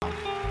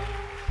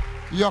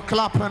Your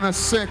clapping is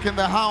sick in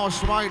the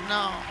house right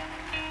now.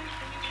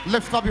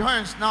 Lift up your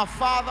hands. Now,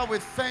 Father, we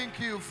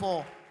thank you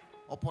for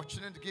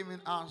opportunity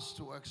given us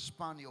to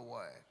expand your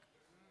work.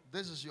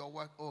 This is your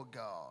work, oh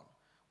God.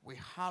 We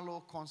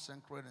hallow,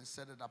 consecrate, and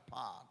set it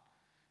apart.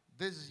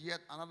 This is yet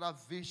another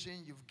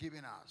vision you've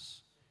given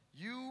us.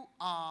 You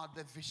are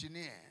the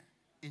visionary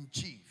in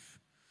chief.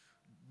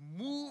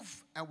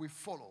 Move and we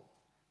follow.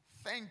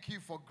 Thank you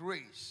for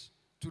grace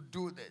to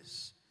do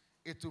this.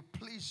 It will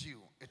please you.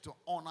 It will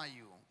honor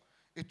you.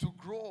 It will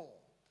grow.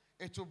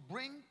 It will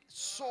bring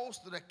souls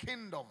to the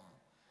kingdom.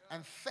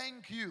 And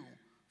thank you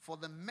for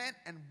the men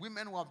and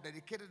women who have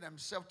dedicated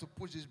themselves to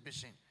push this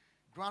vision.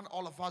 Grant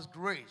all of us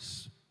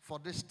grace for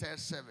this third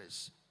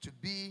service to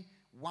be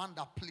one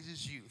that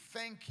pleases you.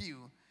 Thank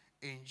you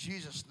in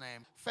Jesus'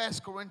 name. 1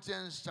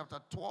 Corinthians chapter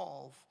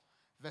 12,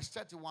 verse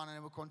 31,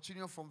 and we'll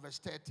continue from verse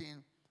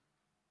 13,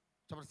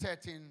 chapter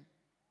 13,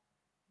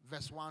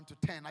 verse 1 to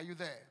 10. Are you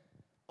there?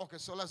 Okay,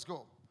 so let's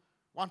go.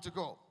 Want to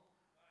go.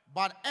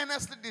 But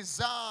earnestly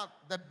desire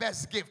the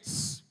best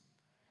gifts,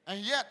 and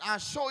yet I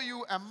show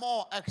you a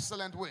more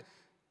excellent way.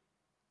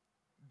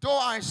 Though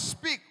I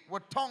speak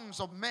with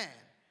tongues of men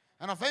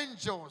and of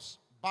angels,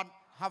 but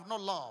have no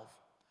love,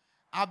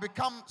 I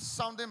become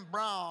sounding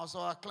brass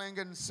or a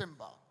clanging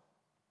cymbal.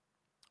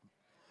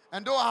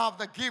 And though I have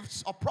the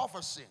gifts of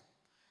prophecy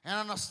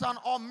and understand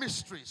all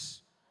mysteries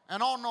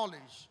and all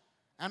knowledge,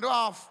 and though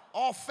I have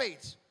all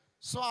faith,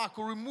 so I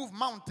could remove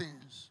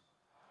mountains,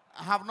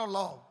 I have no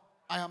love,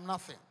 I am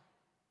nothing.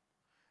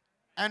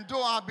 And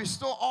though I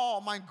bestow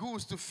all my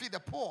goods to feed the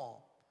poor,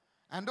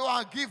 and though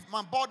I give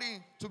my body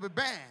to be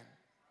burned,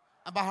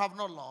 but have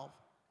no love,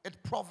 it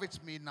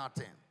profits me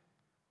nothing.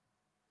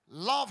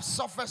 Love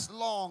suffers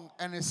long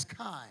and is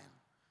kind.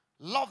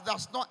 Love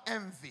does not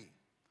envy.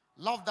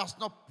 Love does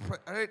not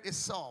parade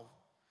itself.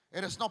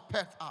 It is not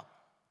puffed up.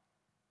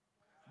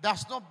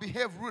 Does not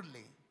behave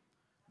rudely.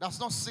 Does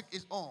not seek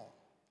its own.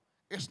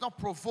 It's not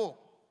provoked.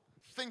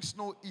 Thinks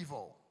no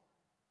evil.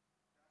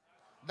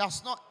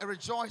 Does not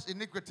rejoice in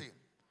iniquity,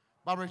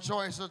 but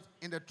rejoices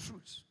in the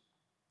truth.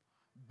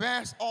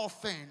 Bears all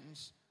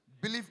things,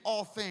 believe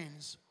all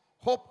things,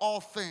 hope all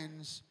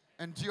things,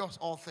 endures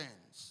all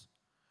things.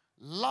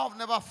 Love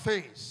never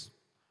fails,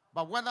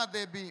 but whether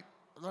there be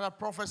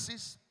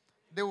prophecies,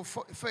 they will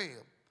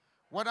fail.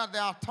 Whether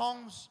there are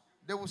tongues,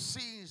 they will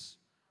cease.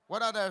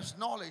 Whether there is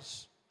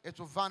knowledge, it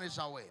will vanish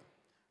away.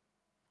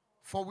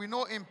 For we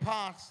know in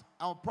part,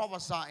 and will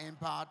prophesy in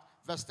part.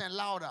 Verse 10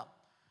 louder.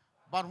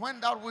 But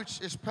when that which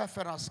is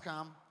perfect has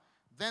come,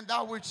 then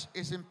that which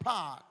is in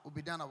part will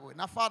be done away.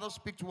 Now, Father,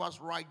 speak to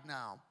us right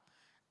now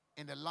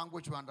in the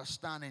language we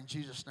understand in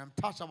Jesus' name.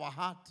 Touch our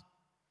heart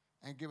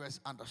and give us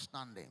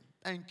understanding.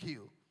 Thank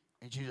you.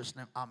 In Jesus'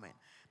 name, amen.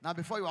 Now,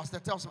 before you ask,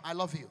 tell someone, I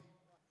love you.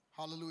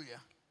 Hallelujah.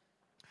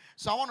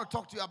 So I want to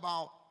talk to you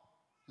about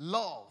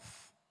love.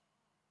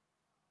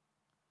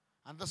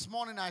 And this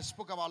morning I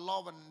spoke about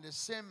love, and the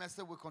same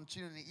message will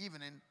continue in the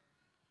evening.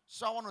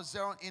 So I want to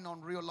zero in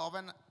on real love.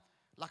 And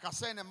like I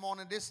said in the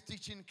morning, this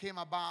teaching came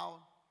about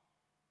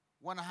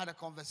when I had a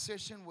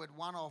conversation with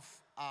one of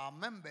our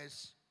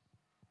members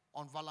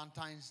on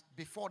Valentine's,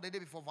 the day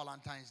before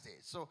Valentine's Day.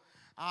 So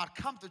I had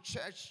come to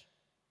church,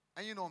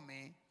 and you know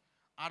me,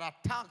 I'd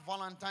attacked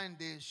Valentine's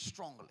Day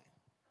strongly.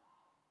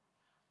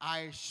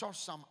 I shot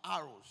some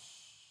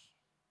arrows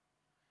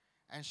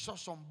and shot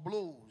some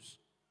blows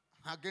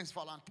against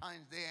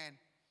Valentine's Day, and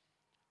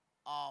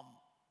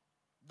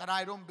that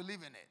I don't believe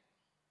in it.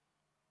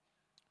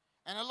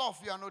 And a lot of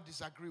you I know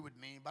disagree with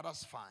me, but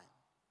that's fine.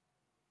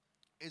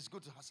 It's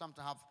good to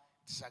sometimes have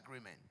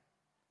disagreement.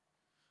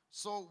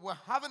 So we're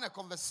having a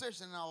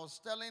conversation, and I was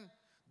telling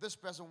this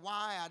person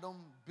why I don't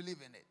believe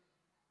in it.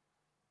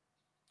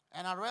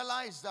 And I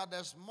realized that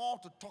there's more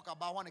to talk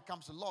about when it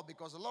comes to love,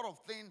 because a lot of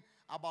things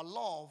about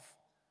love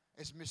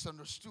is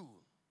misunderstood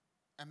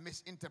and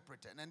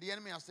misinterpreted. And the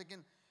enemy has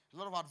taken a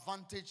lot of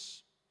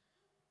advantage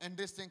in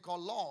this thing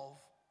called love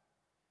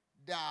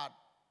that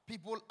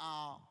people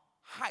are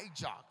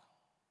hijacked.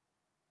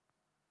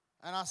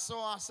 And so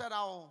I said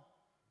I'll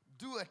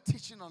do a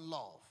teaching on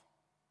love.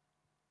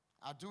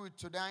 I'll do it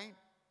today,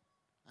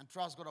 and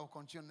trust God I'll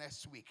continue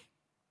next week.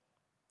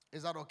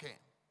 Is that okay?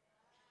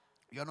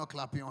 You're not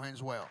clapping your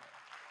hands well.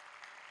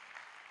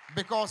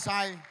 Because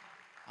I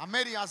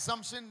made the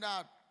assumption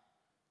that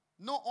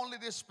not only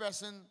this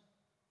person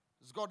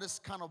has got this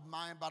kind of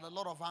mind, but a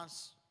lot of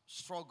us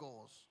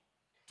struggles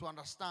to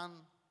understand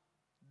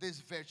this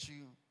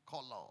virtue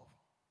called love.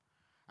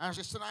 And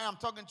so tonight I'm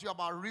talking to you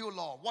about real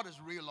love. What is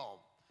real love?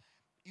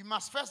 You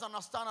must first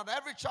understand that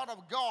every child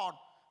of God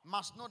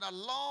must know that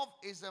love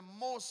is the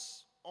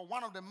most, or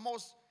one of the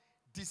most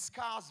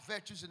discussed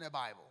virtues in the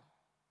Bible.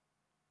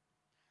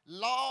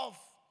 Love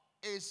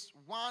is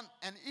one,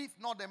 and if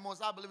not the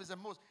most, I believe is the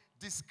most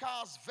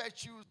discussed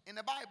virtue in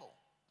the Bible.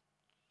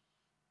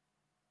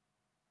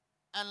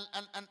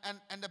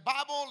 And the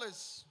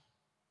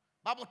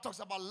Bible talks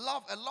about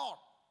love a lot.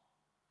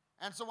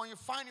 And so when you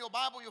find your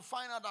Bible, you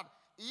find out that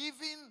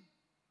even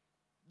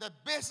the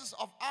basis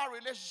of our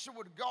relationship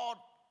with God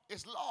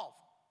is love.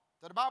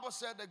 So the Bible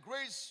said the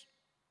grace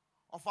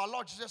of our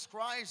Lord Jesus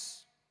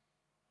Christ,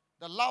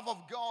 the love of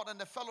God, and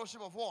the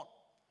fellowship of what?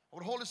 Of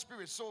the Holy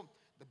Spirit. So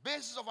the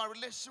basis of our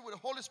relationship with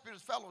the Holy Spirit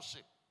is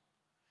fellowship.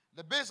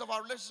 The basis of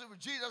our relationship with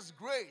Jesus is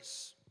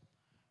grace.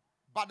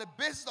 But the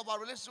basis of our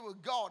relationship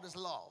with God is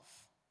love.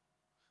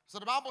 So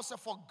the Bible said,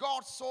 for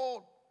God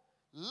so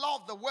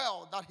loved the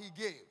world that he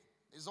gave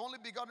his only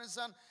begotten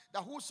Son,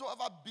 that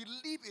whosoever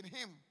believe in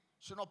him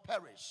should not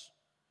perish,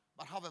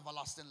 but have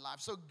everlasting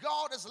life. So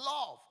God is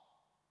love.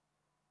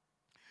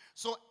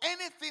 So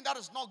anything that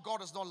is not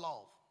God is not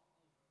love.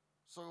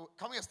 So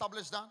can we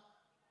establish that?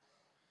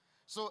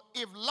 So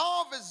if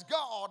love is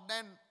God,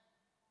 then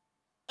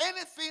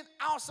anything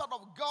outside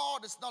of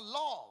God is not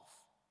love.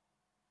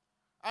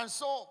 And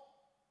so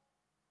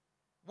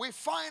we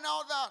find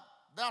out that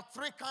there are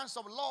three kinds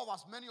of love,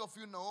 as many of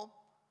you know.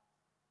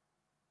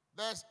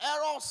 There's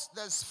eros,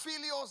 there's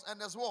philios, and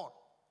there's what?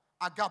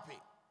 Agape.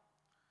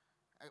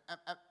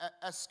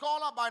 A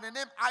scholar by the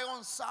name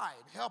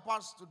Ironside helped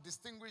us to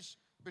distinguish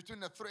between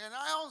the three. And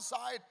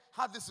Ironside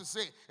had this to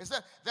say. He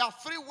said there are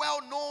three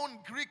well-known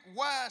Greek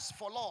words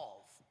for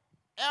love: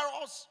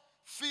 eros,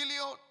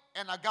 phileo,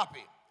 and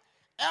agape.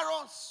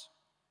 Eros,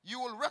 you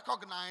will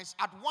recognize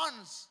at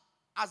once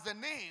as the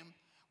name.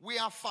 We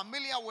are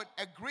familiar with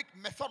a Greek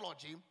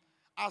mythology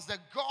as the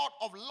god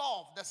of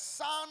love, the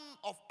son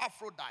of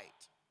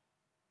Aphrodite.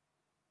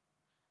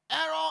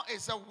 Eros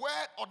is a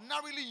word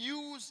ordinarily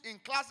used in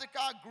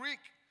classical Greek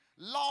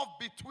love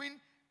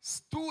between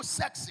two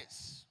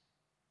sexes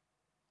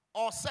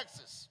or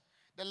sexes.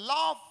 The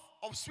love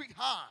of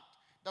sweetheart,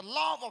 the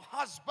love of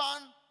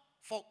husband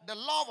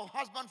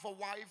for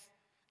wife,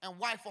 and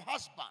wife for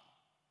husband.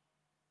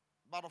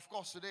 But of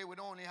course, today we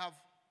don't only have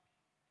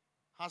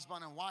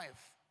husband and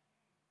wife.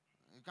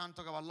 You can't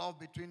talk about love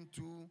between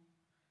two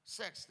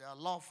sex. There are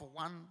love for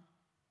one.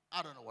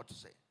 I don't know what to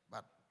say,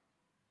 but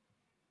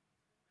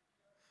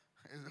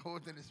the whole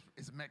thing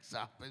is mixed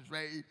up. It's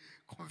very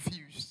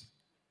confused.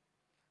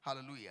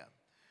 Hallelujah.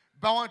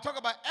 But when we talk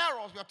about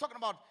eros, we are talking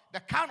about the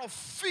kind of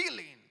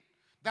feeling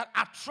that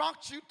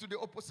attracts you to the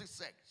opposite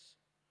sex.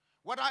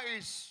 Whether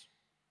it's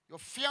your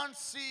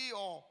fiancé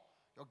or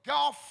your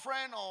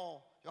girlfriend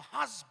or your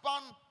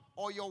husband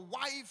or your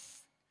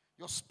wife,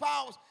 your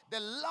spouse, the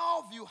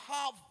love you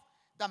have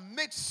that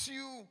makes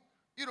you,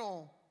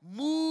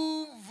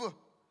 move.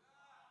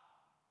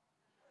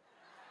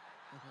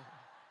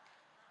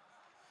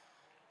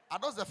 Are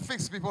those the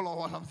fixed people or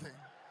what I'm saying?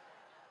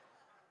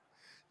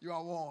 You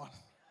are warned.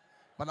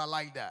 But I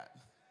like that.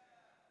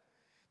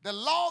 The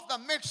love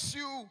that makes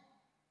you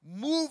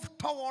move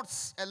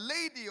towards a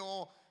lady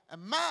or a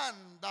man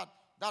that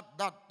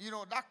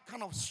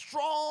kind of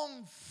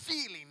strong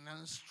feeling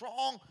and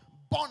strong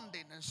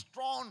bonding and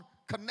strong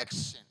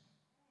connection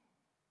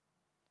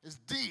is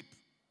deep.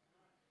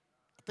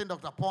 I think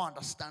Dr. Paul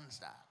understands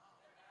that.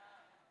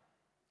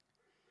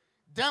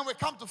 Then we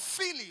come to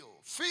filio.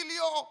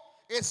 Filio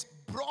is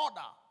broader.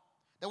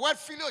 The word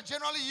filio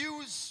generally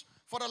used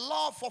for the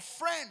love for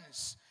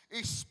friends.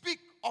 It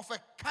speaks of a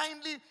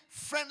kindly,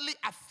 friendly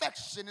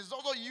affection. It's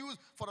also used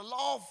for the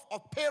love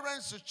of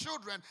parents to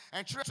children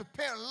and children to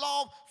parents.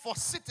 Love for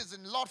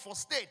citizens, love for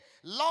state.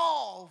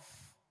 Love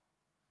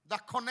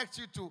that connects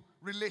you to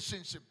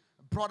relationship,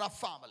 brother,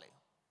 family.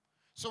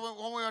 So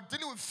when we are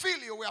dealing with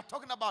filio, we are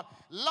talking about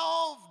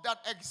love that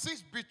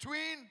exists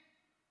between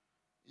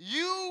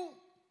you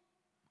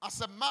as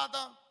a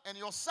mother and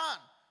your son.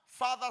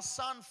 Father,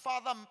 son,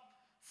 father,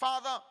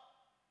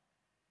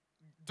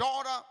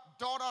 daughter,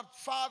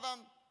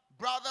 father,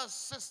 brothers,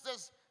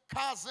 sisters,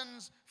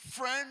 cousins,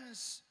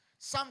 friends,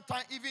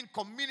 sometimes even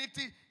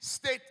community,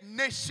 state,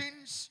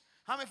 nations.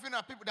 How many of you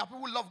know there are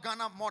people who love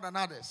Ghana more than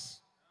others?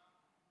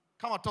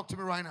 Come and talk to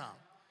me right now.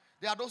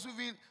 There are those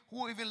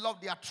who even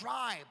love their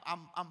tribe.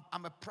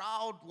 I'm a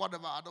proud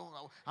whatever. I don't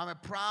know.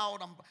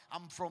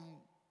 I'm from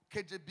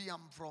KJB.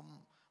 I'm from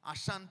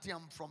Ashanti.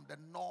 I'm from the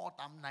north.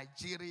 I'm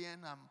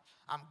Nigerian.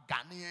 I'm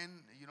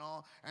Ghanaian.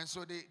 And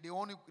so they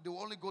only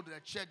go to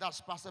the church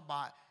that's pastored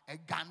by a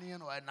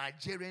Ghanaian or a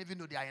Nigerian, even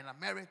though they are in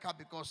America,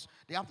 because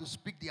they have to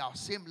speak their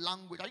same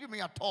language. Are you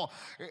me at all?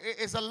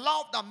 It's a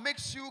love that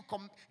makes you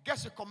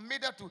gets you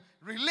committed to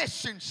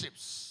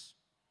relationships,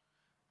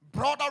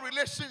 broader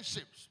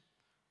relationships.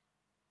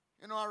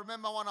 I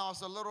remember when I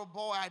was a little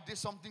boy, I did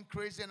something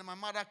crazy, and my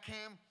mother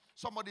came.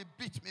 Somebody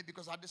beat me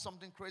because I did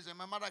something crazy. And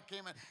my mother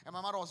came, and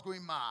my mother was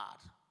going mad.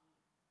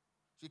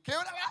 She came.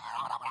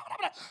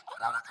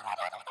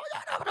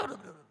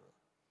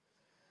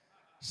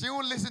 She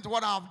won't listen to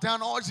what I've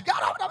done. Or she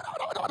got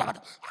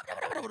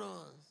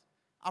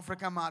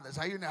African mothers,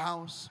 are you in the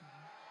house?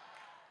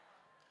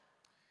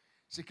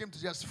 She came to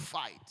just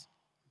fight.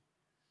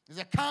 It's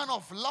a kind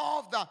of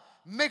love that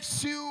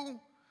makes you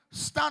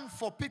stand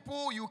for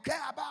people you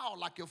care about,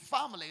 like your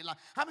family. Like,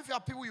 how many of you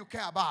have people you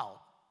care about?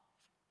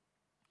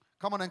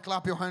 Come on and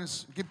clap your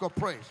hands. Give God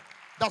praise.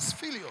 That's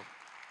filial.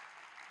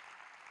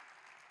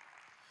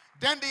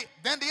 Then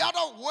the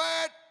other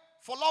word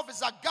for love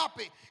is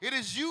agape. It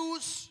is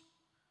used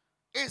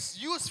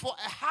for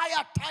a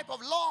higher type of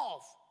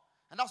love.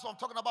 And that's what I'm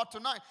talking about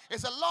tonight.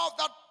 It's a love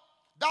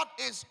that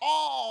is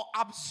all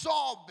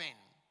absorbing,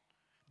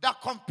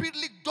 that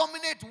completely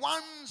dominates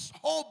one's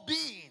whole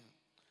being.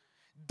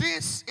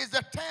 This is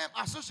the term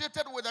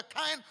associated with a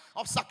kind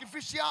of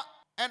sacrificial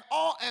and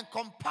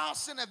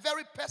all-encompassing, a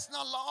very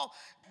personal love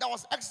that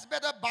was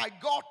exhibited by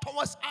God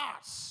towards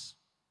us.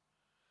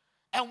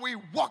 And we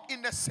walk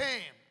in the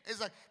same.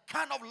 It's a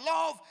kind of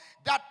love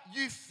that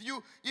if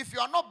you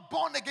are not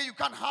born again, you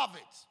can't have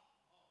it.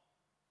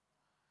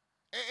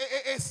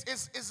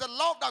 It's a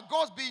love that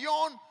goes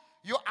beyond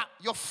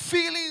your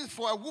feelings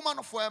for a woman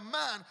or for a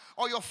man,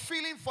 or your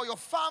feeling for your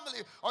family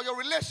or your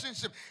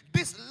relationship.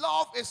 This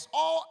love is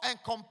all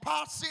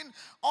encompassing,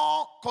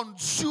 all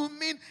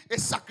consuming,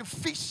 it's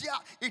sacrificial,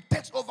 it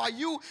takes over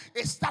you,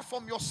 it starts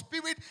from your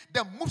spirit,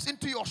 then moves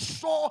into your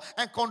soul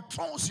and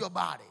controls your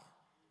body.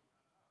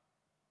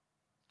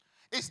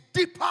 It's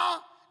deeper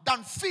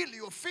than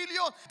filial.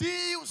 Filial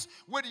deals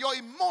with your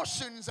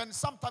emotions and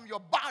sometimes your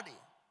body.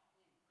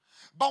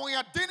 But when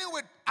you're dealing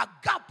with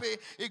agape,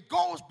 it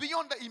goes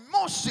beyond the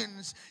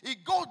emotions.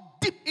 It goes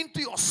deep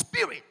into your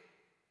spirit.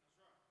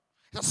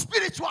 It's a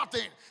spiritual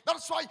thing.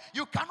 That's why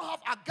you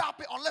cannot have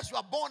agape unless you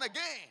are born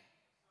again.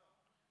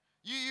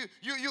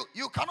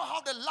 You cannot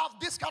have the love,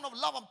 this kind of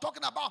love I'm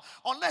talking about,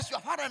 unless you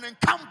have had an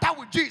encounter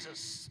with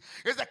Jesus.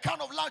 It's the kind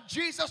of love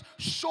Jesus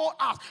showed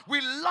us. We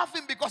love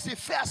him because he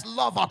first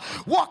loved us.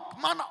 What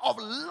manner of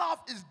love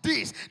is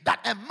this, that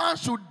a man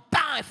should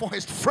die for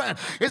his friend?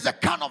 It's the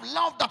kind of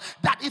love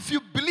that if you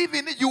believe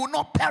in it, you will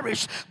not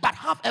perish, but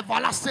have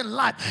everlasting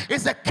life.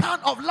 It's the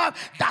kind of love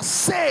that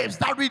saves,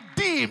 that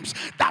redeems,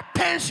 that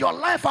turns your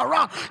life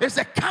around. It's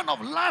the kind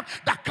of love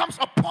that comes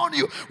upon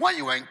you when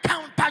you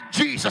encounter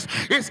Jesus.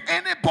 It's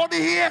anybody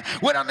here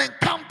with an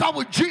encounter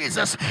with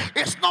Jesus?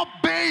 It's not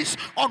based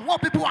on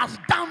what people have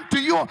done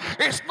to you.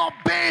 It's not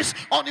based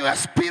on your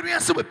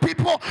experience with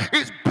people.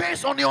 It's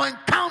based on your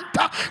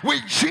encounter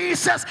with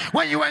Jesus.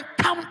 When you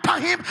encounter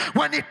him,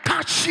 when he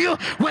touches you,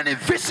 when he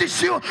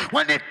visits you,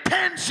 when he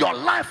turns your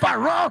life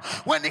around,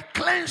 when he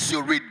cleanses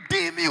you,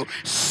 redeem you,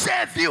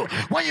 save you,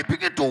 when you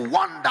begin to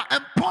wonder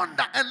and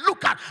ponder and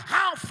look at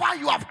how far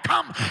you have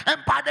come, and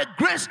by the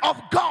grace of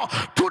God,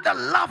 to the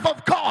love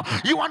of God,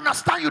 you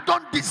understand you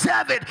don't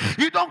deserve it,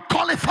 you don't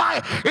qualify.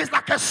 It's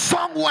like a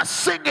song we're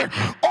singing,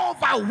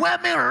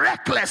 overwhelming,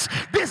 reckless.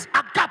 This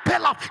agape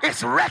love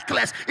is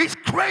reckless, it's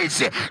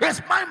crazy,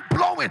 it's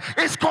mind-blowing,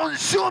 it's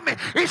consuming,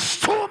 it's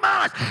too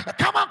much.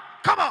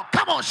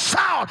 Come on,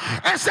 shout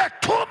and say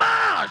too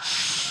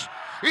much.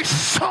 It's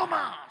so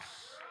much.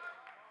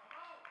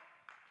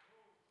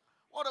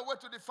 What a way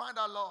to define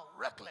that love.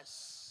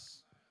 Reckless.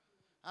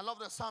 I love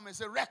the psalmist.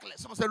 Say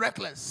reckless. Someone say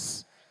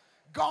reckless.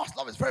 God's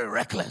love is very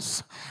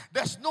reckless.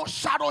 There's no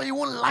shadow he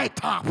won't light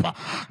up,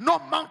 no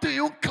mountain he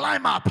won't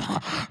climb up,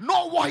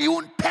 no wall he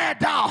won't tear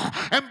down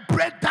and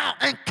break down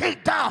and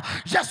kick down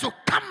just to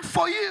come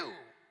for you.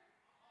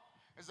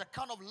 It's the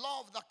kind of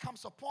love that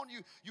comes upon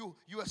you.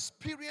 You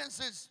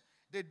experience it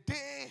the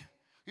day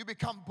you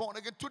become born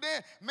again. Today,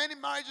 many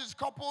marriages,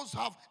 couples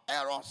have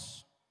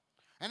eros,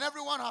 and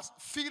everyone has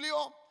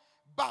filial,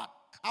 but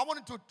I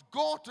wanted to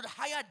go to the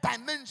higher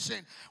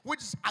dimension, which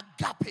is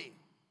agape.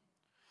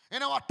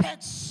 In our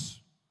text,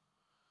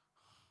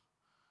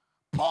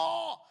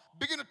 Paul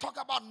began to talk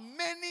about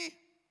many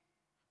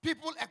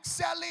people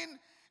excelling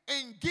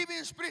in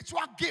giving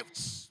spiritual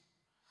gifts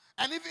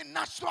and even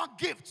natural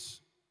gifts.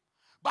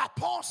 But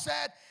Paul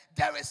said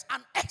there is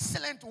an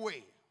excellent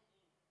way.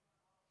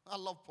 I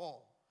love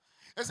Paul.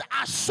 He said,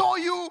 I show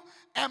you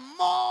a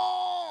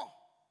more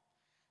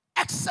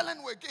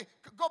excellent way.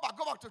 Go back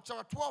to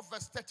chapter 12,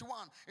 verse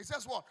 31. It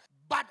says what?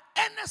 But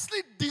earnestly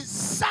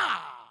desire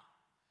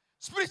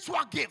spiritual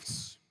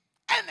gifts.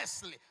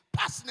 Earnestly,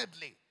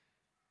 passionately,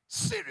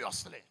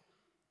 seriously,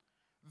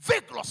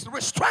 vigorously,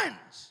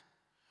 restraints,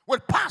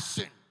 with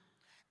passion,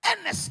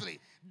 earnestly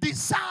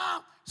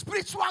desire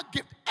spiritual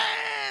gift.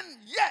 And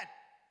yet,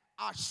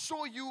 I'll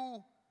show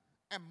you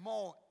a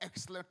more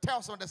excellent.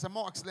 Tell someone there's a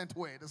more excellent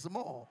way. There's a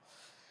more.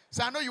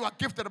 So I know you are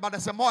gifted, but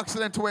there's a more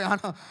excellent way.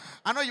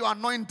 I know you are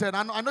anointed.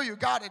 I know you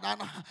got it.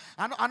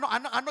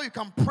 I know you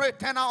can pray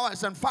 10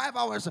 hours and 5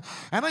 hours.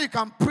 I know you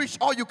can preach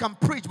all you can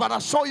preach, but I'll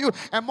show you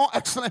a more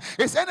excellent.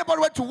 Is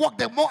anybody ready to walk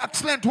the more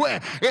excellent way?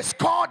 It's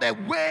called the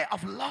way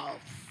of love.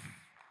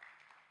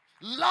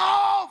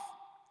 Love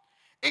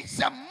is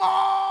a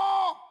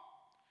more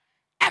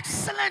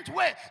excellent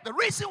way. The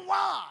reason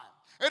why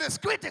it is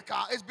critical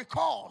is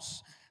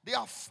because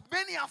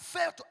many have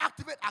failed to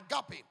activate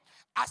agape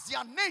as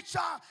their nature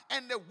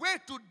and the way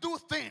to do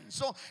things.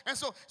 So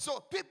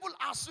people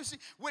are,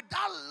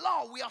 without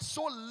love, we are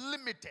so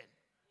limited.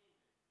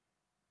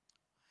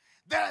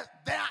 There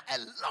are a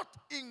lot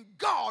in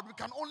God we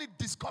can only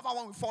discover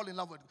when we fall in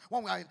love with,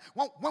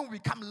 when we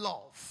become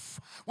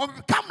love. When we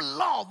become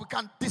love, we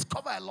can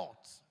discover a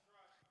lot.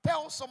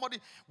 Tell somebody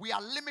we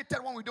are limited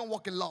when we don't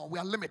walk in love. We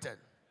are limited.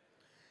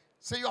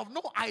 So you have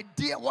no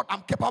idea what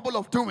I'm capable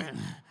of doing.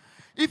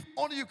 If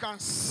only you can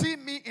see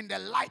me in the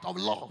light of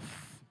love.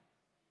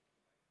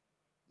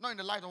 Not in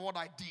the light of what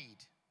I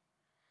did.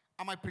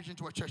 Am I preaching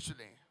to a church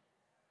today?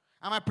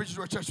 Am I preaching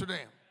to a church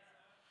today?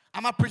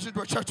 Am I preaching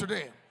to a church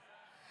today?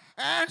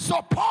 And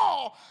so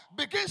Paul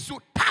begins to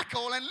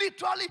tackle and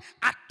literally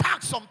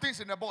attack some things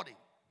in the body.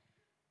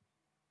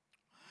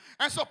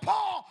 And so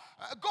Paul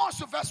goes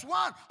to verse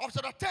 1 of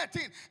chapter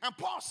 13, and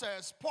Paul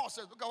says,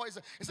 look at what he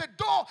said. He said,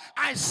 though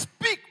I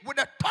speak with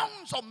the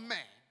tongues of men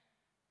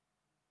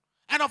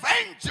and of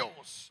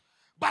angels,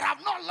 but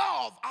have not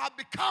love, I have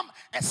become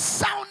a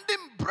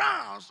sounding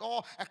brass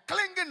or a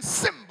clanging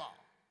cymbal.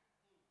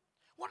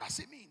 What does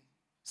it mean?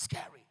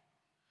 Scary.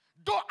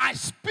 Though I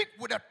speak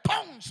with the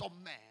tongues of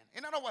men.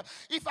 In other words,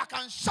 if I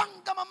can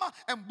shangamama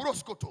and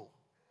broskoto,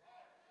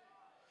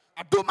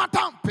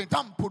 adumatam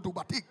pentampo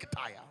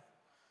dubatikitaya.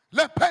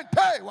 Though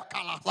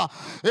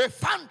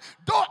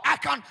I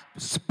can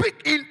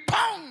speak in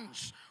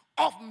tongues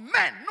of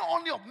men, not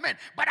only of men,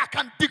 but I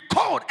can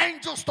decode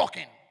angels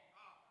talking.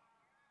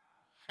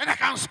 And I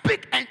can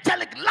speak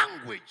angelic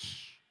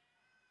language.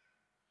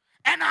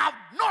 And I have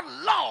not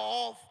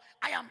love,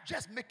 I am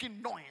just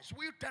making noise.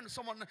 Will you tell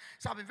someone,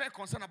 so I've been very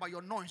concerned about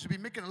your noise. You've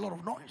been making a lot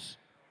of noise.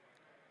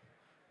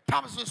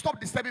 Thomas, stop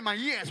disturbing my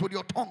ears with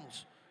your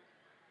tongues.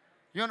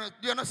 You know,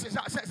 say,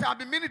 I've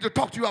been meaning to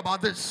talk to you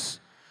about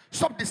this.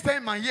 Stop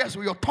disturbing my ears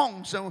with your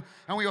tongues and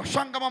with your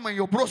shangamam and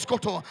your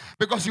broskoto,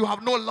 because you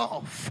have no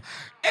love.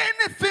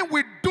 Anything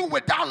we do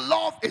without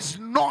love is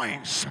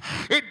noise.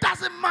 It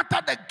doesn't matter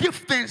the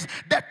giftings,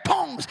 the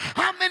tongues,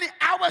 how many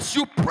hours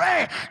you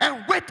pray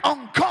and wait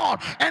on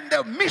God, and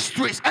the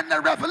mysteries and the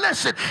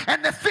revelation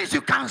and the things you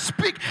can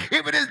speak.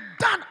 If it is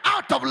done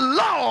out of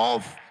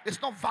love,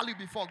 it's not value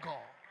before God.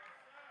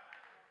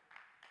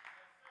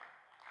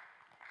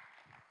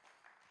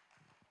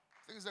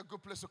 I think it's a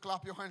good place to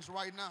clap your hands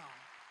right now.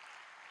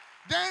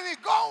 Then it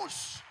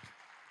goes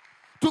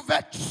to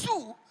verse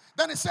 2.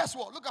 Then it says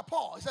what? Look at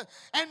Paul. He says,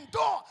 and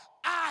though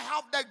I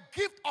have the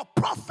gift of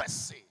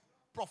prophecy,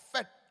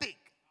 prophetic.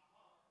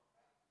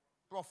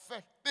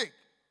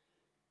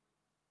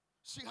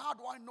 See, how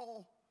do I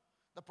know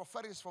the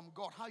prophetic is from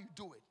God? How you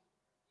do it?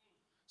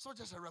 It's not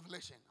just a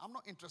revelation. I'm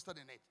not interested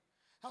in it.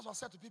 That's what I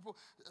said to people.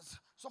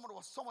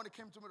 Somebody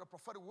came to me with a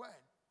prophetic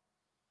word.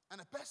 And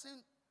the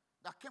person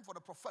that came for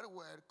the prophetic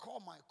word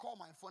called my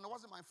phone. It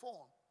wasn't my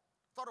phone.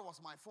 Thought it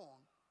was my phone,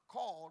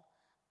 called,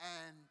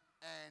 and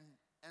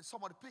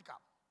somebody pick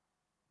up.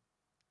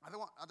 I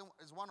think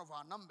it's one of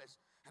our numbers.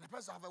 And the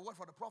person have a word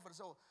for the prophet.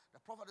 So the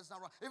prophet is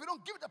not right. If you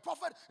don't give the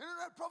prophet,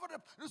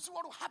 you see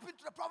what will happen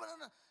to the prophet.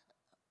 And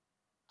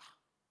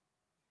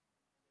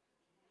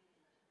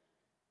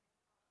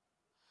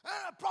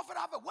the prophet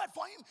have a word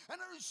for him,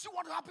 and then you see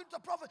what will happen to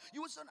the prophet.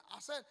 I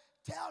said,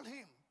 tell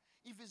him,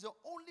 if it's the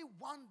only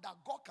one that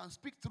God can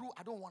speak through,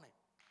 I don't want it.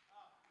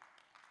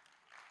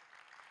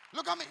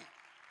 Look at me.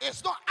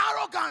 It's not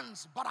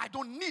arrogance, but I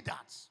don't need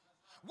that.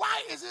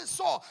 Why is it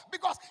so?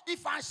 Because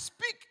if I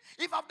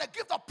have the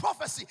gift of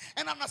prophecy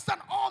and understand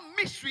all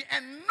mystery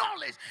and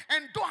knowledge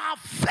and don't have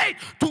faith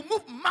to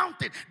move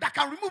mountain, that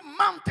can remove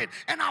mountain,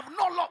 and have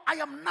no love, I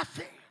am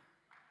nothing.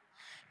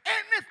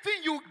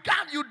 Anything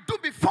you do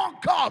before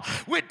God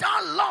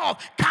without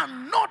love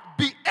cannot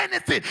be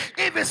anything.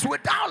 If it's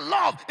without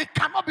love, it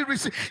cannot be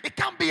received. It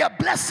can't be a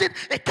blessing.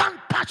 It can't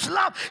touch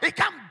love. It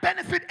can't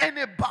benefit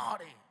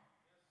anybody.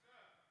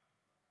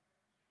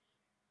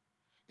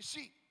 You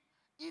see,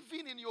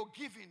 even in your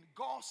giving,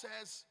 God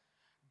says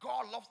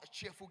God loves a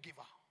cheerful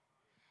giver.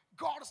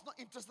 God is not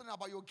interested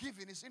about your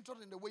giving. He's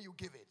interested in the way you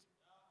give it.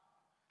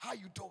 How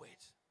you do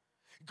it.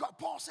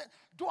 Paul said,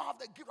 do I have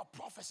the gift of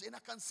prophecy? And I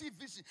can see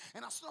vision.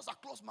 And as soon as I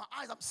close my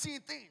eyes, I'm seeing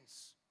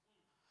things.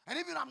 And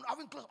even I'm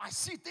having closed, I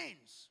see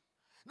things.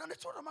 Now the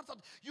truth of the matter,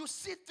 you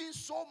see things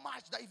so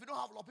much that if you don't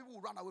have a lot of people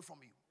will run away from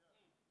you.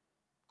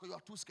 Because you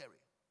are too scary.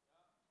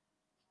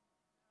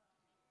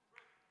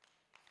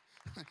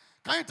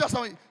 Can you tell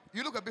someone,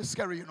 you look a bit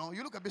scary, you know?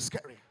 You look a bit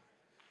scary.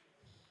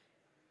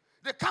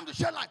 They come to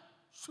share like,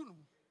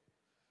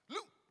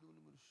 look.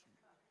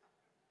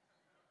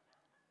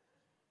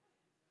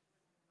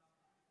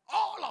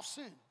 All have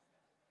sinned.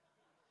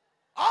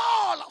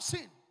 All have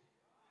sinned.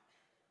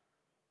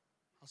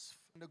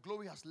 The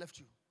glory has left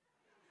you.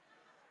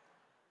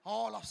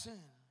 All have sinned.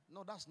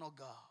 No, that's not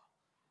God.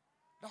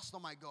 That's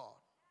not my God.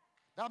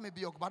 That may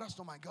be your God, but that's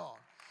not my God.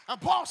 And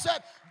Paul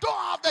said, don't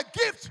have the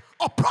gift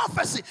of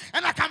prophecy,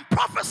 and I can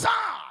prophesy.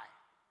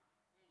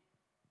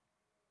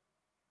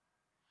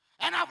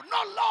 And I have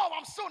no love,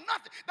 I'm still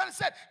nothing. Then he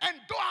said, and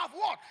do I have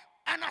what?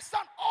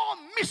 Understand all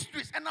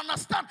mysteries, and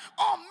understand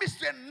all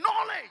mystery and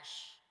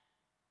knowledge.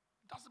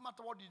 It doesn't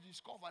matter what you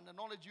discover and the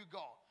knowledge you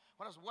got.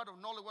 Whether it's word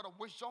of knowledge, word of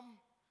wisdom,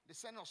 the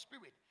sending of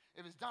spirit.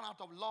 If it's done out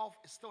of love,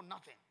 it's still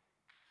nothing.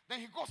 Then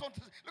he goes on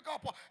to look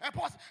at Paul. And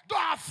Paul says, do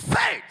I have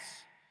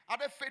faith? Are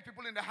there faith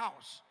people in the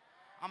house?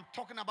 I'm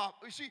talking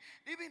about, you see,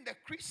 even the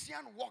Christian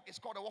walk is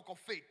called a walk of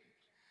faith.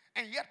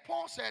 And yet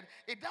Paul said,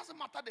 it doesn't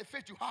matter the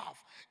faith you have.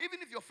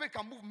 Even if your faith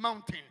can move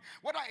mountain,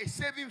 whether it's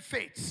saving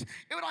faith,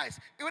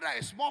 whether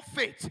it's small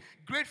faith,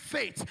 great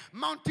faith,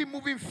 mountain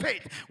moving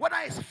faith, whether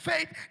it's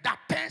faith that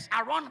turns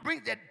around,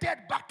 brings the dead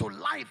back to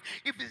life,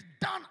 if it's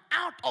done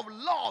out of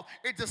love,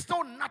 it is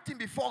still nothing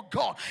before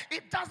God.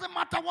 It doesn't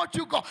matter what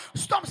you got.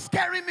 Stop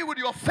scaring me with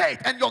your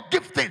faith and your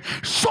gifting.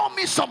 Show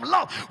me some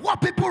love.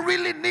 What people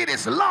really need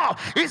is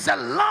love. It's the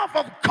love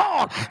of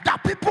God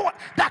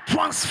that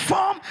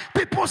transform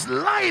people's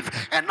life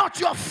and not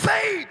your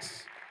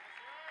faith.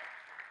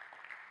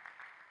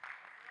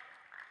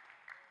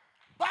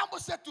 Bible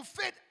said to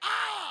faith,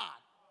 add.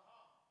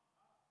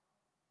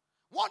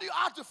 What do you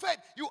add to faith?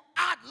 You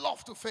add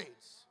love to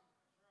faith.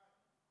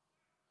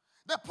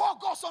 The Paul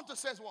goes on to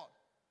say what?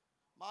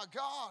 My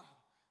God.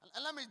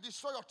 And let me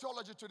destroy your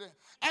theology today.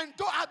 And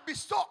though I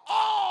bestow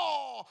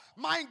all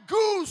my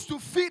goods to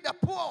feed the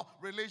poor,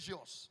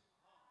 religious.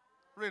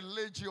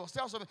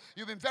 Tell something.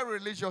 You've been very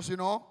religious, you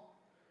know.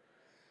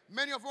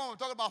 Many of you, when we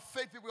talk about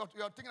faith people,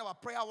 you are thinking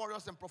about prayer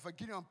warriors and Prophet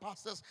Gideon and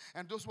pastors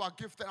and those who are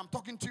gifted. I'm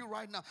talking to you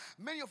right now.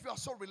 Many of you are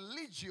so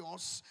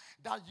religious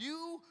that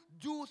you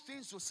do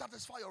things to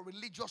satisfy your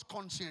religious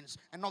conscience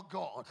and not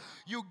God.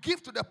 You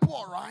give to the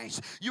poor, right?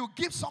 You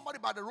give somebody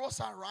by the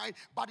roadside, right?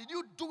 But did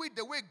you do it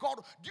the way God?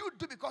 Do you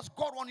do because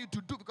God wants you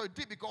to do? Because you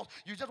did because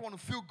you just want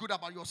to feel good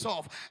about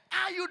yourself?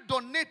 Are you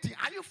donating?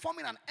 Are you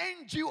forming an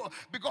NGO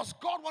because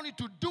God wants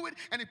you to do it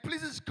and it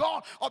pleases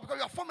God? Or because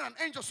you are forming an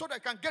angel so that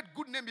you can get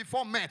good name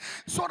before men?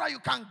 So that you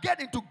can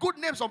get into good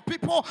names of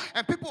people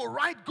and people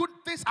write good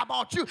things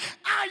about you.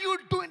 Are you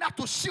doing that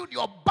to shield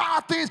your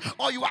bad things,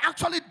 or you are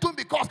actually doing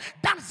because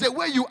that's the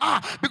way you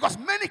are? Because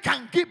many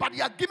can give, but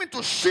they are giving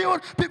to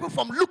shield people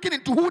from looking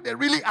into who they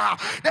really are.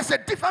 There's a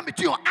difference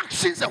between your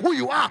actions and who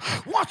you are.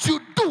 What you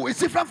do is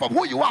different from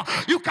who you are.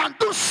 You can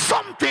do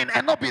something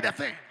and not be the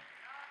thing.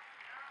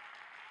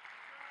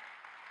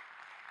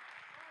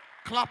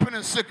 Clapping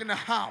and sick in the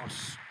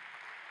house.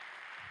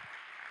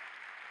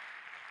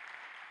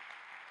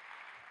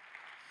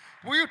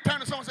 Will you turn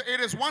to someone and say, it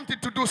is one thing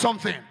to do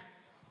something,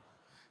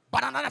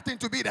 but another thing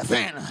to be the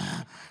thing?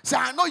 Say,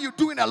 I know you're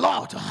doing a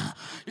lot.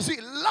 You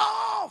see,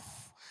 love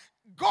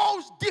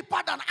goes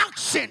deeper than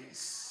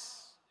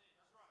actions.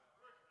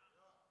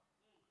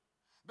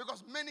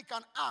 Because many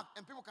can act,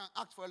 and people can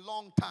act for a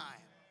long time.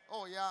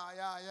 Oh, yeah.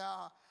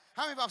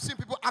 How many of you have seen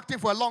people acting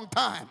for a long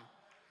time?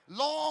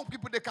 Long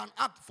people, they can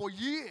act for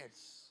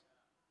years.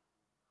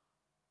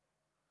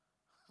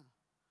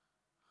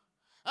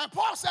 And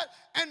Paul said,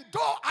 and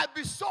though I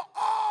bestow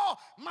all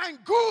my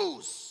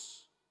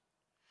goods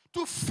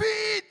to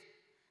feed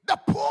the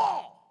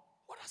poor.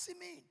 What does it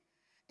mean?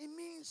 It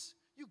means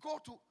you go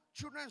to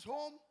children's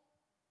home.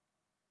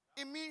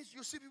 It means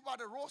you see people at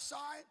the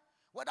roadside,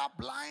 whether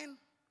blind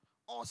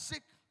or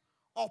sick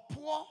or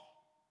poor.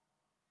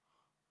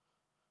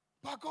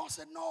 But God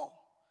said, no.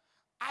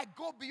 I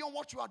go beyond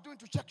what you are doing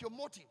to check your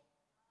motive.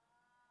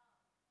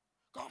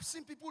 God, I've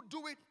seen people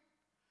do it,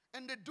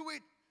 and they do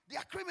it. They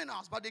are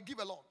criminals, but they give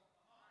a lot.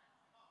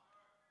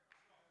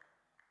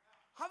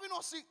 Have you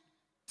not seen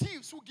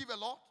thieves who give a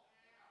lot?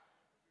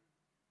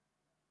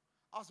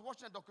 I was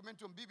watching a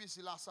documentary on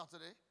BBC last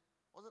Saturday.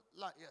 Was it?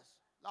 Yes,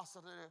 last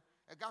Saturday.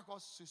 A guy called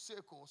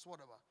Suseko or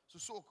whatever.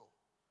 Susoko.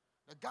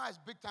 The guy is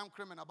big time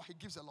criminal, but he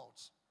gives a lot.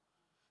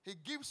 He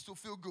gives to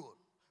feel good.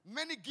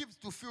 Many give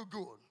to feel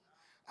good.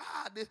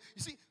 You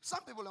see, some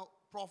people,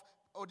 Prof,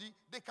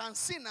 they can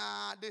sin,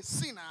 they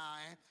sin.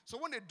 So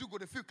when they do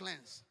good, they feel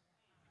cleansed.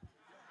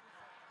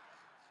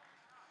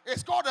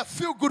 It's called a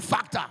feel-good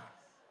factor.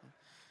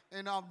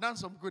 And I've done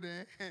some good.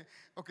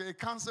 Okay,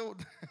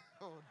 canceled.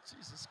 Oh,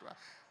 Jesus Christ.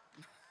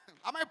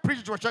 I might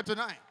preach to a church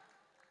tonight.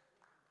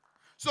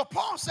 So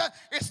Paul said,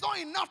 it's not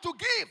enough to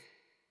give.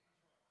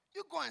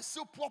 You go and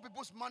steal poor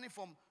people's money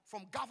from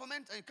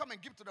government and you come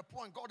and give to the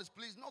poor and God is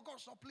pleased. No,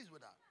 God's not pleased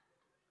with that.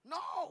 No,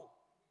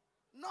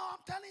 I'm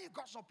telling you,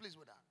 God's not pleased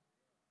with that.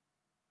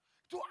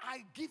 Do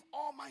I give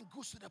all my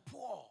goods to the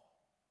poor?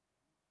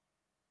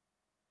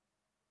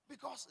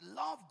 Because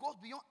love goes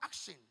beyond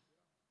action.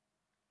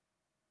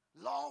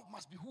 Love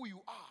must be who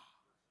you are.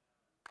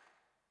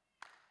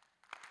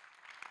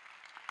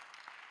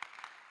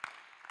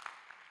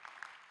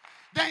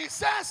 Then he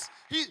says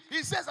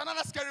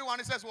another scary one.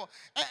 He says, well,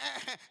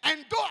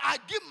 and though I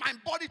give my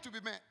body to be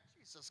made.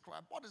 Jesus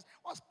Christ,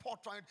 what's Paul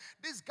trying?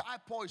 This guy,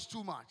 Paul, is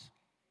too much.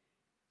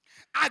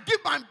 I give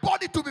my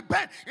body to be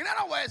burned. In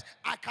other words,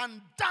 I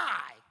can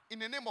die in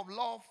the name of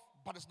love,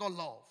 but it's not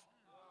love.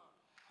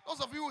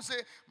 Those of you who say,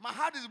 my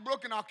heart is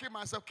broken, I'll kill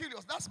myself. Kill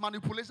yourself. That's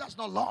manipulation. That's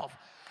not love.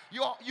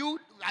 Are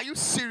you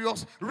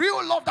serious?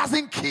 Real love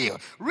doesn't kill.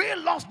 Real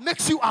love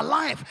makes you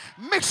alive,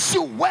 makes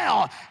you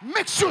well,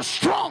 makes you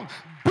strong,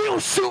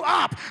 builds you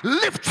up,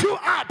 lifts you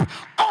up,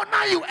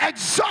 honor you,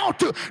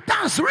 exalt you.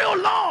 That's real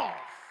love.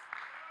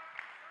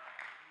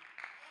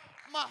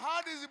 My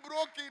heart is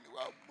broken.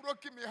 Well,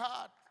 broken my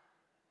heart.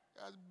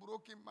 It has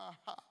broken my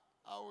heart.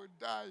 I will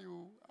die,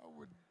 you. I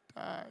will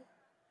die.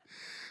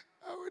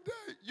 I will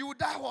die. You will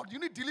die what? You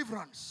need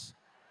deliverance.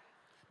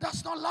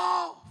 That's not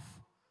love.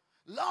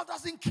 Love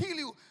doesn't kill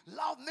you.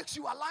 Love makes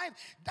you alive.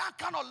 That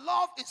kind of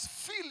love is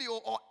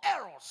filial or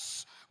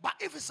eros. But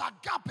if it's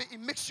agape, it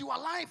makes you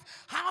alive.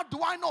 How do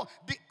I know?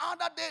 The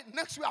other day,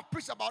 next week I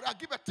preach about it. I'll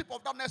give a tip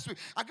of that next week.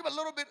 I'll give a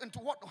little bit into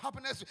what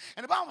happened next week.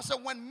 And the Bible said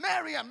when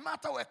Mary and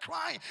Martha were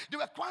crying, they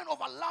were crying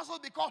over Lazarus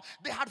because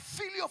they had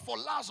filial for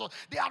Lazarus.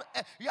 They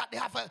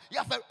have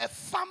a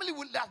family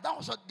with that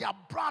was their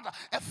brother.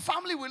 A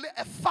family with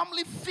a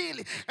family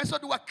feeling. And so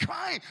they were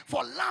crying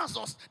for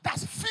Lazarus.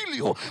 That's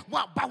filial.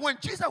 But when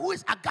Jesus, who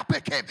is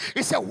agape, came,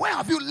 he said, where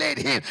have you laid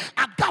him?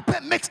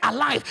 Agape makes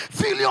alive.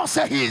 Filial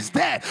said he is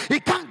dead. He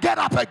can't get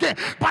up again.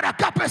 But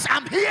agape says,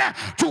 I'm here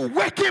to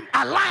wake him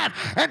alive.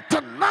 And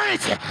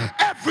tonight,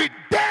 every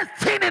dead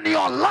thing in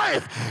your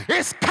life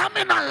is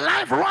coming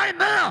alive right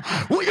now.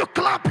 Will you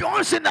clap your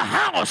hands in the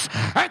house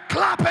and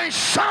clap and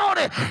shout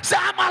it? Say,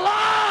 I'm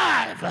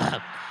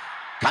alive.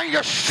 Can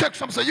you shake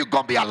some? Say, you're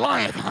going to be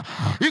alive.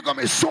 You're going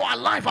to be so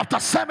alive after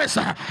service.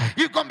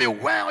 You're going to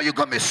be well. You're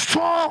going to be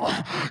strong.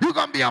 You're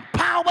going to be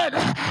empowered.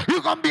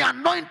 You're going to be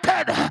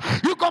anointed.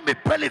 You're going to be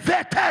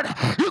elevated.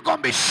 You're going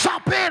to be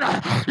sharpened.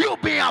 You'll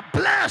be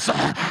blessed.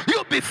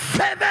 You'll be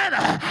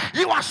favored.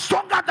 You are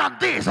stronger than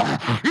this.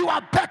 You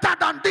are better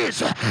than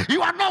this.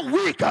 You are not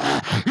weak.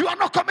 You are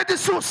not committing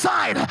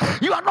suicide.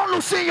 You are not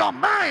losing your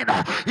mind.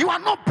 You are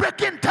not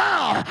breaking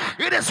down.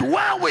 It is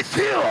well with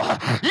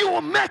you. You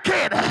will make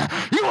it.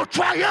 You will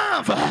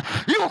triumph.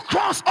 You will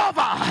cross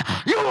over.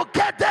 You will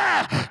get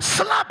there.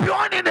 Slap your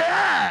hand in the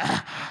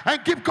air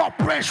and give God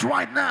praise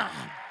right now.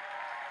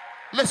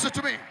 Listen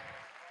to me.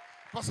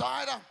 Pastor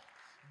Ida,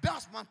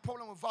 that's my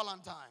problem with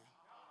Valentine.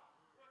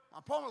 My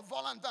problem with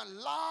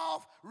Valentine,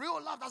 love,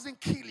 real love doesn't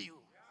kill you.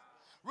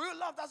 Real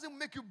love doesn't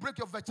make you break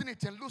your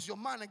virginity and lose your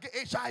mind and get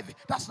HIV.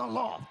 That's not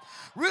love.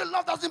 Real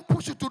love doesn't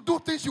push you to do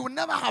things you will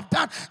never have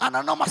done. And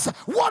I know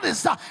myself, what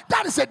is that?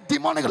 That is a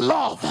demonic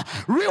love.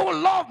 Real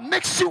love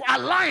makes you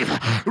alive.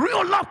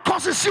 Real love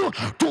causes you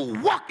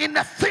to walk in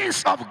the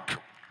things of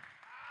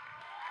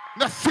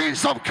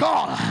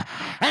God.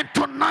 And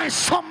tonight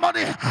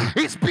somebody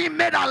is being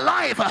made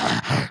alive.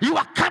 You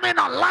are coming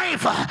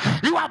alive.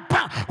 You are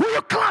back. Will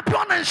you clap your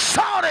hands and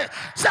shout it?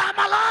 Say, I'm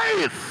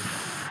alive.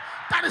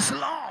 That is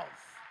love.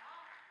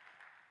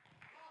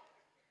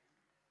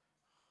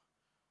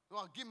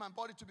 I'll give my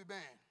body to be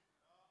burned.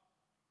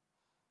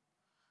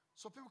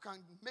 So people can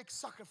make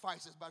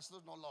sacrifices, but it's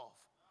not love.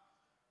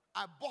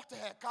 I bought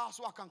a car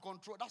so I can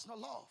control. That's not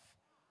love.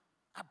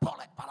 I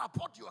bought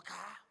you a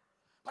car.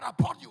 But I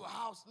bought you a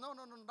house. No,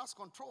 that's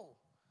control.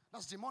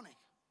 That's demonic.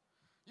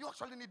 You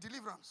actually need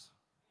deliverance.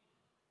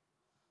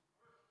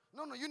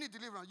 No, you need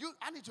deliverance.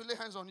 I need to lay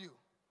hands on you.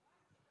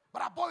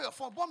 But I bought you a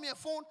phone. Bought me a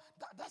phone.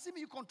 That doesn't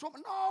mean you control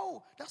me.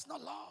 No, that's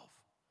not love.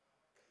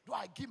 Do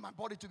I give my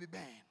body to be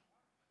burned?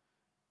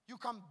 You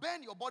can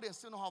burn your body and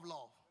still not have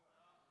love.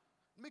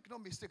 Make no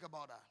mistake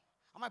about that.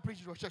 Am I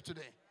preaching to a church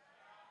today?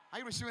 Are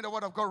you receiving the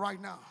word of God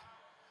right now?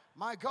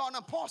 My God.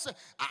 And Paul said,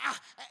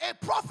 it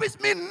profits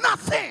me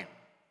nothing.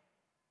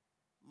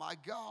 My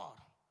God.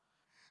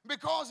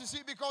 Because you see,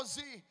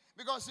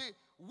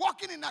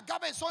 walking in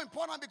agape is so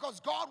important because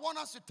God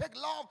wants us to take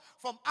love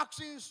from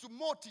actions to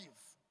motive.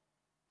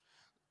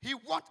 He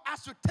wants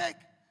us to take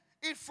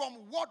it from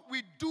what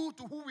we do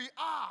to who we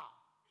are.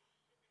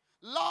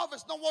 Love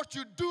is not what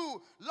you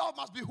do. Love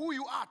must be who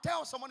you are.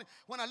 Tell someone,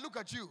 when I look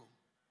at you,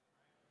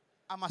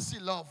 I must see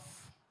love.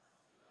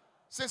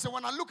 Say,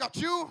 when I look at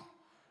you,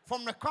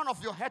 from the crown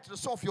of your head to the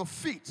sole of your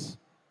feet,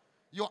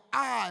 your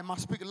eye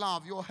must speak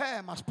love. Your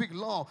hair must speak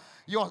love.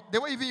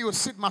 The way even you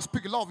sit must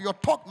speak love. Your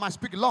talk must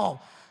speak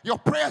love. Your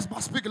prayers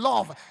must speak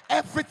love.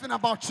 Everything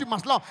about you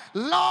must love.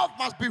 Love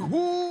must be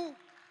who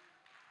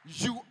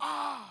you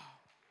are.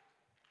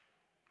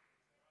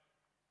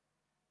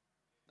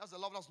 That's a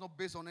love that's not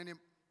based on any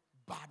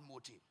bad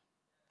motive.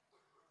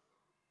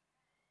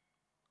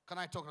 Can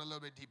I talk a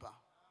little bit deeper?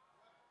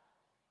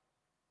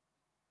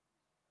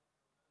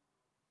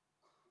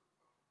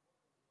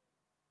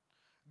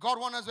 God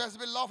wants us to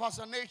be love as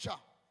a nature,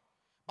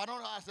 but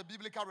not as a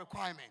biblical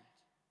requirement.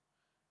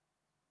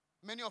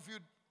 Many of you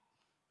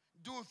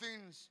do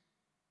things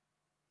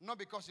not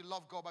because you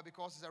love God, but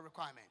because it's a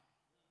requirement.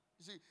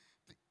 You see,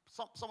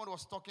 someone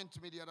was talking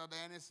to me the other day,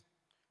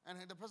 and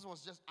the person was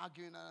just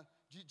arguing.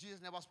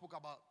 Jesus never spoke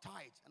about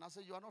tithe. And I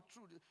said, you are not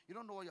true. You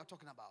don't know what you're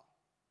talking about.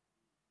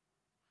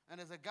 And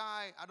there's a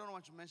guy, I don't know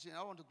what to mention.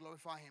 I want to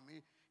glorify him.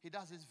 He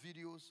does his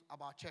videos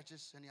about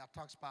churches, and he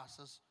attacks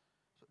pastors,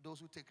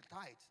 those who take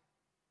tithe.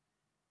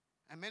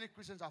 And many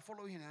Christians are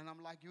following him. And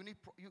I'm like, you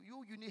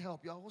need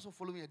help. You're also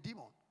following a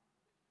demon.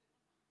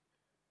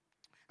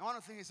 And one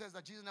of the things he says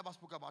that Jesus never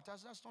spoke about tithe.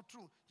 That's not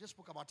true. Jesus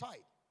spoke about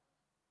tithe.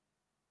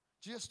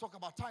 Jesus talked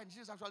about tithe.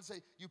 Jesus actually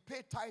said, you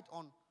pay tithe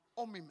on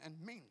omim and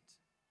mint.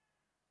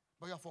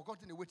 But you have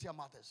forgotten the weightier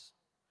matters.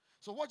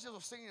 So what Jesus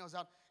was saying was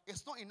that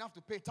it's not enough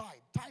to pay tithe.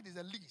 Tithe is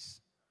a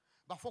lease.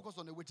 But focus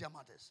on the weightier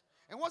matters.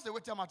 And what's the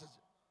weightier matters?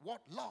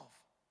 What? Love.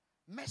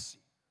 Mercy.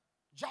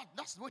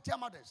 That's the weightier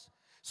matters.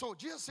 So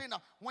Jesus is saying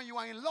that when you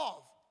are in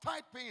love,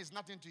 tithe paying is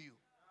nothing to you.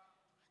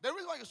 The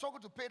reason why you struggle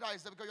to pay that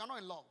is because you're not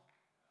in love.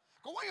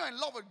 Because when you're in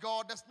love with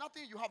God, there's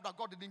nothing you have that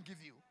God didn't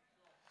give you.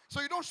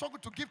 So you don't struggle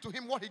to give to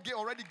him what he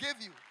already gave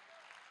you.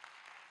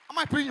 Am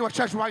I preaching to a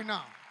church right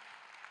now?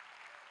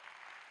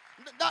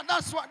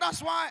 That's why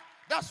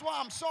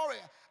I'm sorry.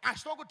 I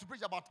struggle to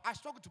preach about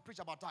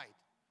tithe.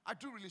 I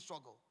do really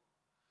struggle.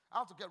 I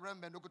have to get Rem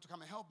Bendoko to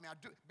come and help me. I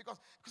do because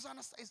I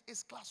understand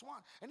it's class 1.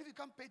 And if you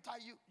can't pay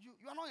tithe,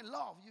 you are not in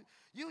love.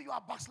 You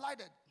are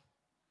backslided.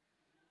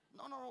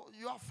 No,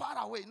 you are far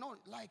away. No,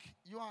 like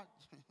you are.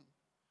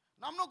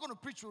 Now, I'm not going to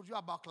preach with you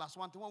about class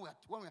 1 when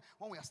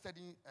we are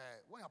studying,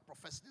 when we are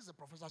professors. This is a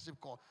professorship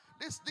course.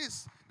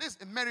 This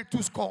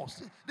emeritus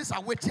course. These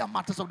are weightier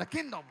matters of the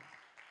kingdom.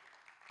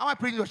 Am I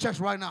preaching to your church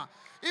right now?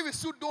 If you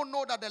still don't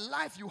know that the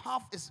life you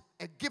have is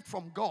a gift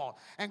from God,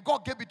 and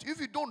God gave it to you,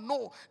 if you don't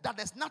know that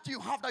there's nothing you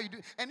have that you do,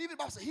 and even the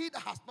Bible says, he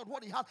that has not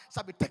what he has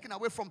shall be taken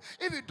away from.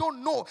 If you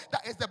don't know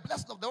that it's the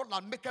blessing of the Lord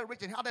that maketh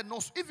rich and addeth no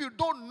sorrow. If you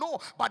don't know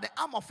by the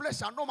arm of flesh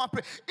shall no man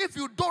pray. If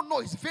you don't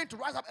know he's vain to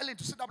rise up early,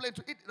 to sit up late,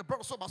 to eat the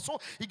bread of soul, but so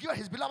he gave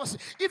his beloved.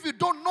 If you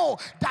don't know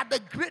that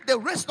the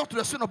race not to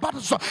the sin of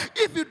battle, so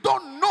if you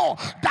don't know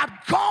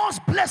that God's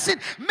blessing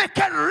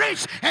maketh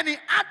rich and he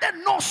added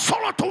no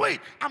sorrow to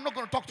it, I'm not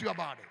going to talk to you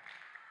about it.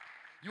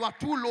 You are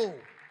too low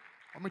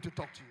for me to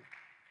talk to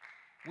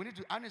you.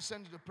 I need to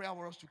send you the prayer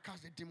warriors to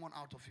cast the demon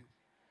out of you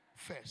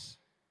first.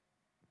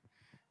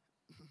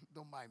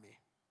 Don't mind me.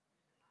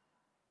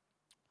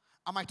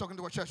 Am I talking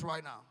to a church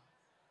right now?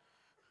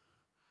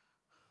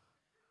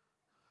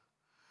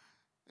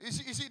 You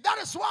see, that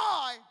is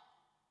why.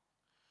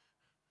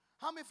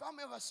 How many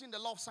have seen the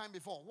love sign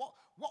before?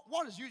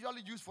 What is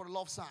usually used for the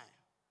love sign?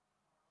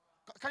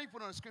 Can you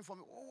put it on the screen for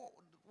me?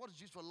 What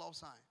is used for the love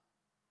sign?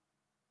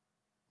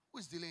 Who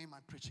is delaying my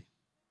preaching?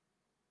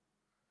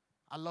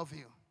 I love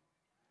you.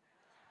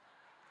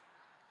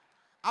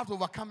 I have to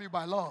overcome you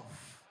by love.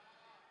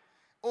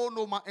 Oh,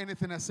 no man,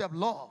 anything except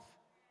love.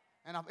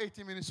 And I have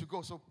 18 minutes to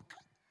go. So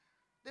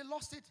they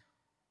lost it.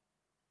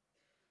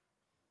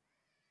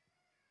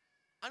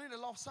 I need a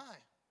love sign.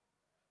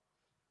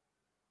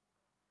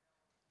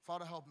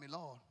 Father, help me,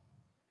 Lord.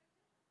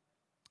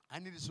 I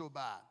need it so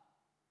bad.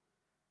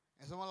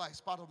 And someone like,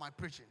 it's part of my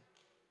preaching.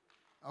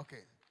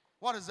 Okay.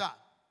 What is that?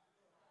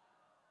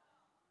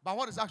 But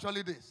what is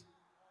actually this?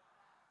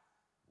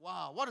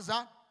 Wow. What is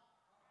that?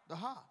 The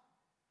heart.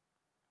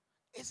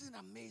 Isn't it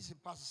amazing,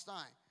 Pastor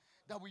Stein,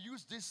 that we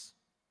use this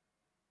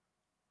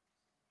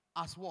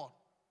as what?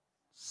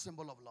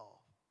 Symbol of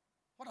love.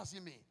 What does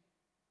it mean?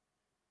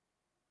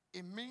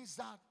 It means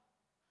that,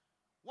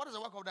 what is the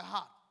work of the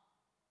heart?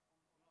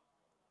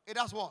 It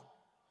does what?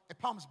 It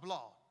pumps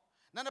blood.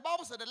 Now the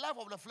Bible said the life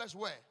of the flesh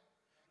where?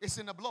 It's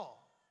in the blood.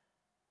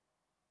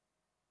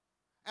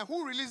 And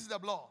who releases the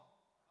blood?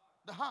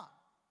 The heart.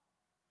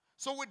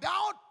 So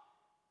without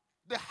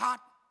the heart,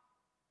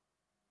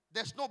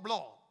 there's no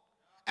blood.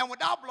 And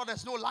without blood,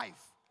 there's no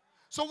life.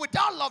 So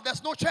without love,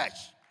 there's no church.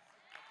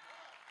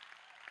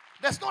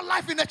 There's no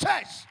life in the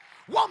church.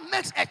 What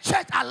makes a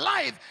church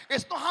alive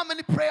is not how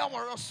many prayer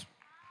warriors.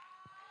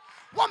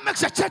 What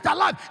makes a church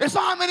alive is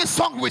not how many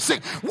songs we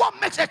sing. What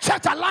makes a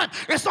church alive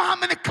is not how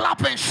many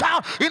clap and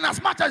shout in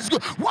as much as it's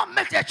good. What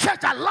makes a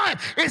church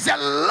alive is a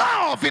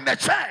love in the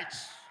church.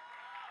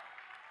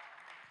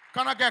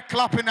 Can I get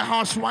clap in the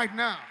house right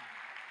now?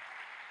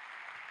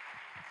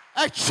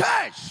 A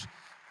church,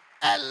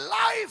 a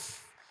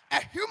life,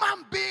 a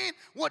human being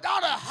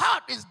without a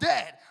heart is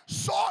dead.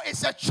 So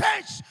is a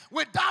church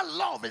without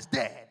love is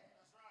dead.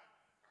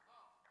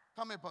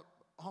 Come here,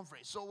 Humphrey.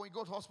 So when you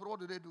go to hospital, what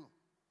do?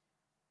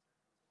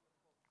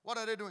 What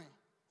are they doing?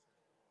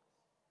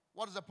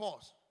 What is the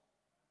pulse?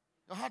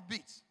 Your heart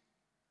beats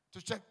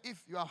to check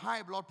if you have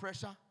high blood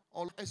pressure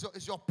or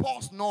is your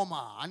pulse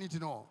normal? I need to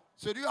know.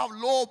 So do you have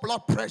low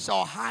blood pressure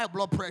or high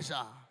blood pressure?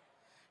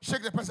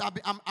 Shake the person.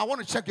 I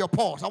want to check your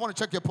pulse. I want to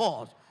check your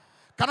pulse.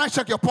 Can I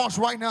check your pulse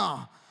right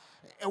now?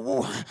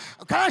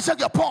 Can I check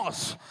your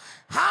pulse?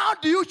 How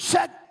do you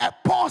check a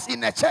pulse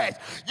in a church?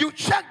 You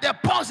check the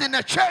pulse in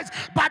the church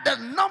by the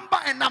number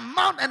and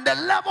amount and the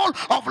level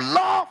of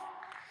love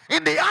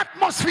in the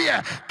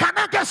atmosphere. Can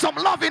I get some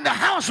love in the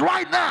house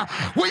right now?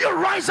 Will you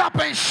rise up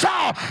and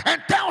shout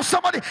and tell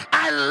somebody,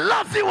 I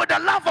love you with the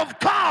love of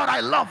God.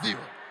 I love you.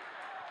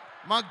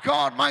 My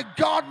God, my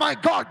God, my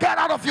God. Get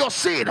out of your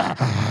seat.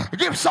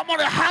 Give someone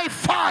a high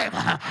five.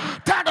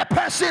 Tell the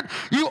person,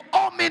 you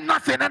owe me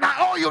nothing and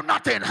I owe you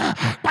nothing,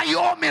 but you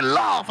owe me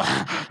love.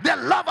 The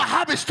love I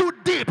have is too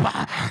deep.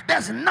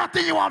 There's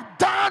nothing you have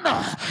done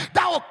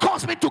that will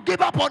cause me to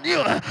give up on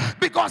you,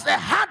 because the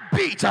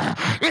heartbeat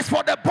is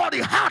for the body.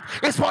 Heart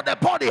is for the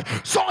body.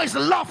 So is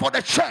love for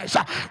the church.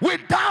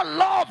 Without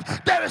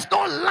love, there is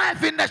no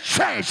life in the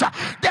church.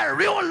 The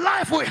real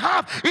life we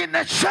have in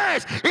the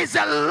church is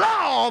the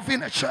love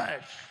in the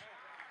church.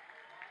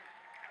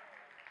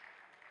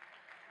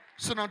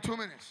 Sit down 2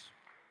 minutes.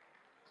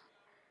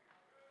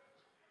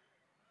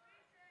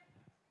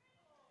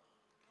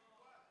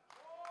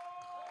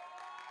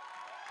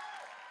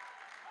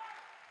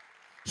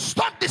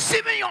 Stop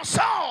deceiving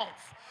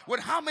yourself with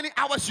how many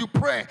hours you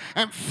pray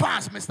and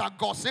fast, Mr.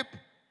 Gossip.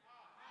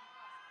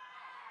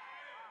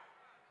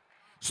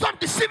 Stop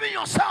deceiving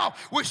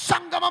yourself with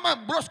shangamama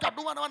and broska.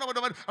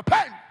 A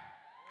pen.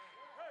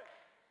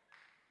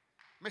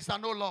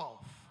 Mr. No love.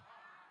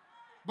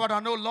 But I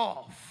know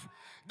love.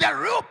 The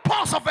real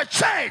pulse of a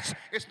church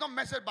is not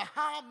measured by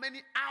how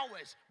many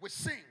hours we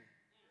sing.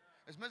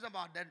 It's measured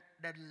by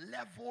the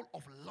level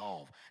of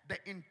love, the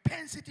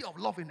intensity of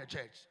love in the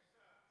church.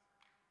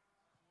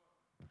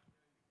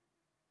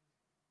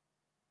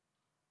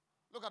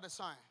 Look at the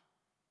sign.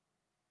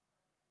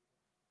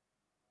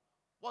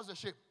 What's the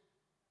shape?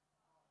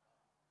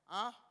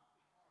 Huh?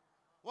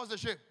 What's the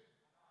shape?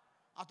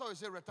 I thought you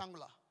said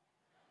rectangular.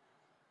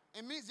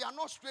 It means there are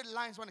no straight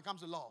lines when it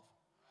comes to love.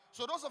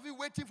 So those of you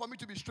waiting for me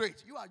to be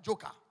straight, you are a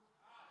joker.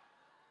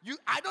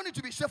 I don't need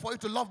to be straight for you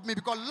to love me,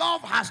 because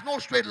love has no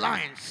straight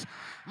lines.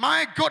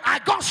 My God, I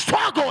got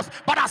struggles,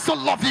 but I still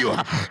love you.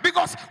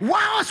 Because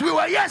whilst we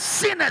were yet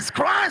sinners,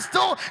 Christ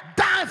still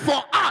died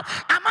for us.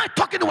 Am I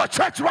talking to a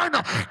church right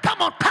now?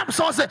 Come on, come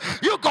someone say,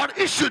 you got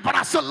issues, but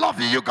I still love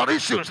you. You got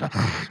issues.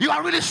 You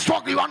are really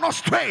struggling. You are not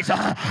straight.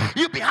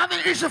 You've been having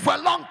issues for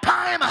a long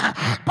time,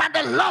 but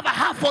the love I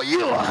have for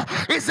you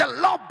is a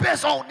love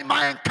based on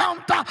my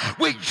encounter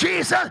with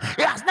Jesus.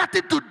 It has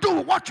nothing to do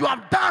with what you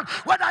have done,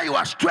 whether you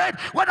are straight,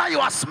 whether you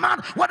are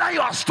smart, whether you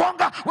are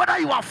stronger, whether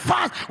you are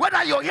fast,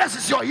 whether your yes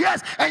is your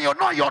yes and your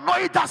no,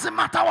 it doesn't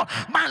matter what.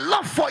 My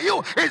love for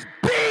you is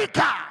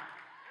bigger.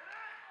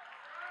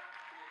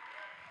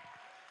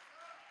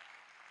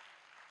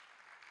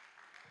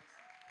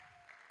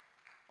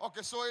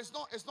 Okay, so it's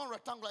not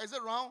rectangular. Is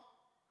it round?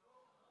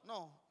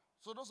 No.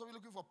 So those of you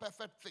looking for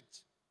perfect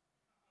fit.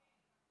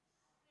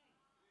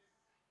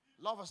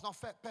 Love is not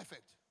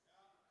perfect.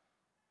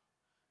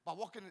 But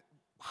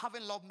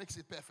having love makes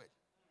it perfect.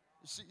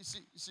 You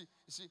see.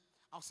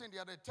 I was saying the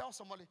other day, tell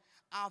somebody,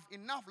 I have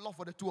enough love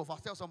for the two of us.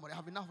 Tell somebody, I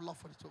have enough love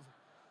for the two of us.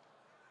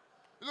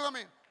 You look at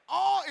me.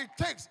 All it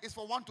takes is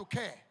for one to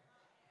care.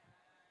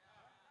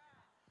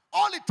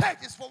 All it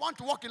takes is for one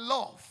to walk in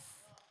love.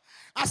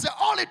 I said,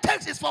 all it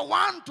takes is for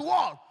one to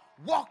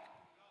walk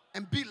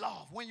and be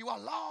love. When you are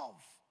love,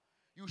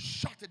 you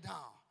shut it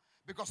down.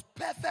 Because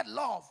perfect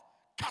love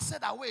casts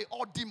away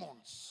all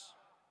demons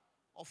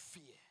of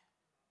fear.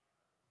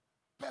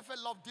 Perfect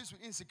love deals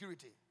with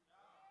insecurity.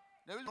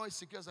 There is no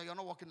insecurity that you're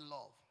not walking in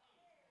love.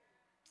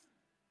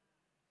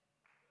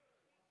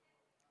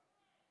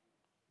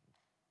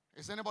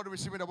 Is anybody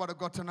receiving the word of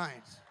God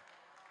tonight?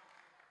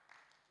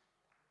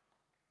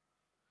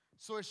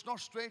 So it's not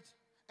straight.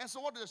 And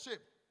so what is the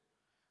shape?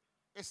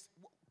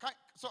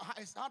 So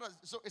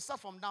it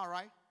starts from down,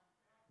 right?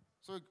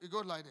 So it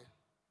goes like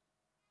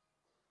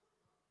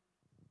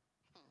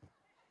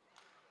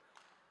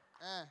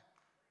that.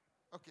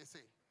 Okay, see.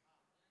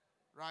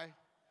 Right?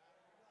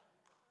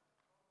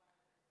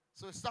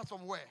 So it starts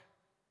from where?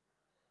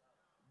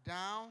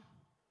 Down.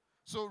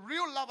 So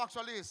real love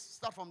actually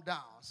start from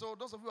down. So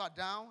those of you who are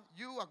down,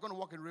 you are going to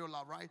walk in real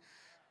love, right?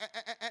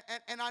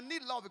 And I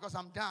need love because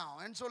I'm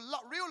down. And so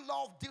real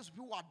love deals with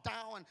people who are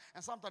down,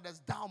 and sometimes there's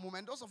down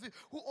moment. Those of you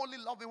who only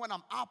love me when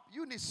I'm up,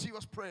 you need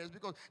serious prayers,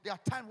 because there are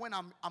times when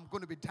I'm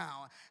going to be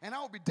down. And I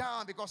will be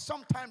down because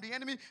sometimes the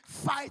enemy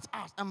fights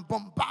us and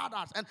bombard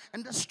us.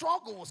 And the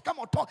struggles, come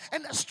on, talk,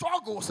 and the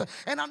struggles.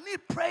 And I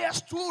need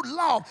prayers through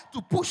love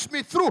to push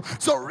me through.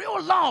 So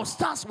real love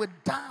starts with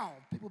down,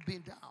 people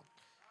being down.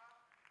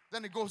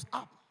 Then it goes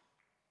up.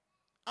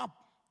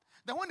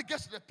 Then when it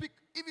gets to the peak,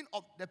 even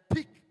of the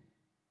peak,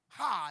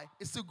 high,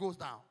 it still goes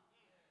down.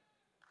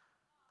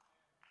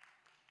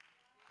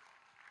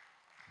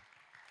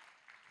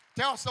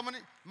 Tell somebody,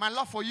 my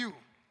love for you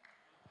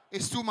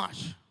is too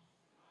much.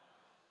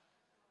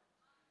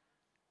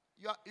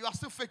 You are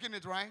still faking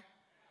it, right?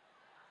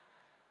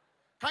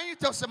 Can you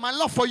tell somebody, my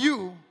love for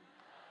you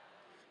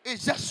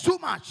is just too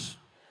much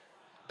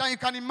than you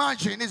can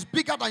imagine. It's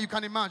bigger than you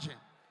can imagine.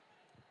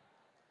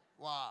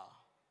 Wow.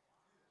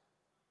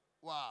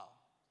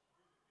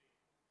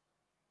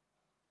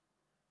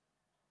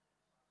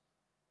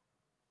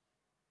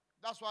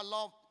 That's why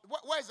love.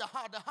 Where is the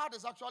heart? The heart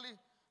is actually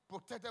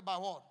protected by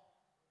what?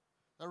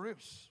 The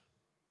ribs.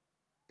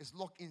 It's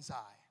locked inside.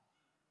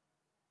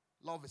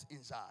 Love is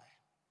inside.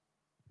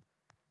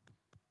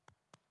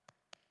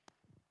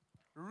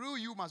 Real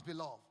you must be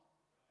love.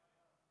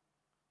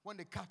 When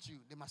they catch you,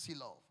 they must see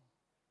love.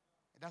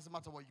 It doesn't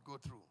matter what you go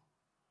through.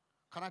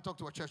 Can I talk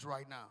to a church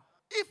right now?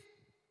 If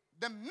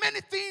the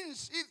many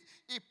things,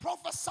 if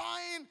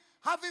prophesying,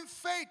 having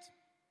faith,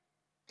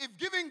 if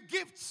giving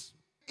gifts,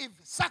 if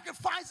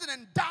sacrificing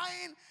and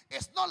dying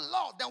is not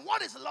love, then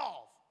what is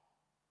love?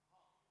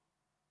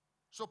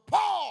 So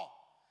Paul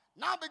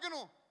now begin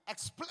to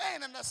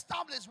explain and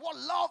establish what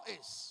love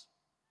is.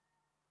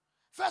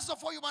 First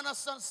of all, you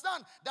must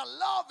understand that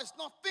love is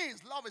not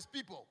things, love is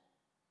people.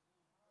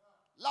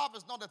 Love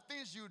is not the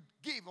things you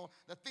give or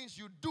the things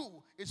you do,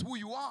 it's who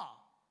you are.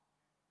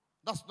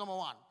 That's number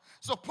one.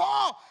 So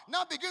Paul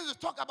now begins to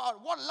talk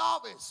about what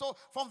love is. So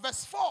from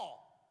verse 4,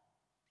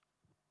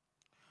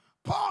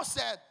 Paul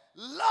said,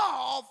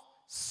 love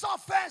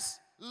suffers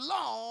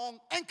long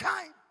and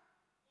kind.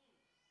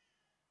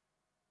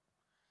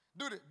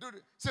 Do it.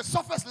 Say,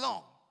 suffers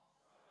long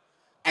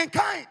and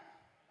kind.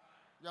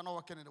 You're not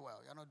working it well.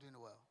 You're not doing it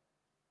well.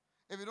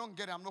 If you don't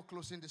get it, I'm not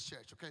closing this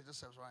church. Okay, this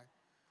serves right.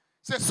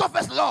 Say,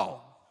 suffereth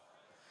long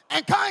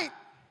and kind.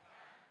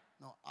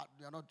 No,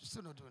 you're not,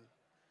 still not doing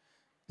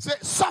it. Say,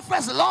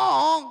 suffereth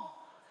long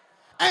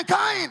and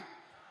kind.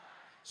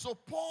 So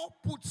Paul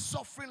put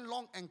suffering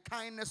long and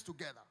kindness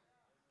together.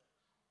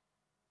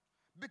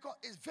 Because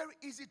it's very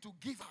easy to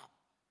give up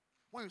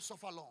when you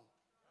suffer long.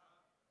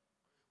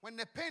 When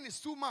the pain is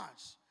too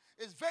much,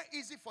 it's very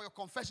easy for your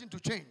confession to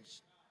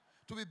change.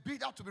 To be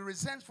bitter, to be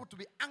resentful, to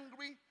be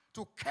angry,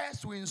 to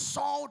curse, to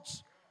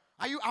insult.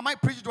 Am I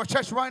preaching to a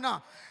church right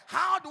now?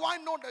 How do I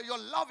know that your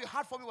love you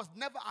had for me was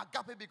never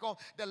agape? Because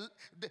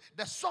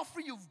the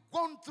suffering you've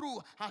gone through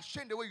has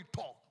changed the way you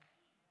talk.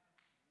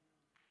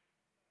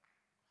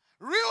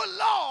 Real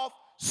love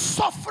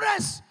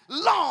suffers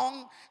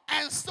long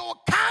and so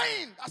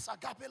kind. That's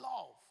agape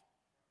love.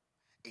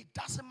 It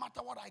doesn't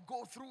matter what I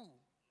go through.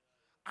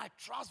 I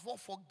trust God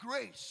for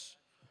grace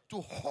to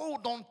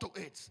hold on to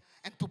it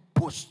and to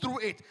push through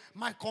it.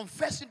 My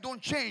confession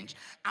don't change.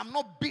 I'm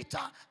not bitter.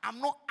 I'm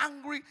not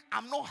angry.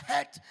 I'm not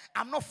hurt.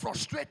 I'm not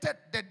frustrated.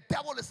 The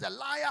devil is a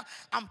liar.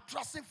 I'm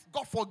trusting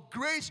God for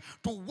grace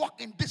to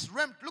walk in this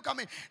realm. Look at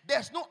me.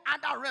 There's no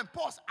other realm.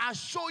 Pause. I'll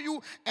show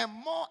you a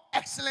more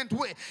excellent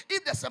way.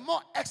 If there's a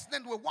more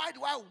excellent way, why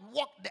do I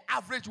walk the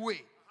average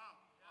way?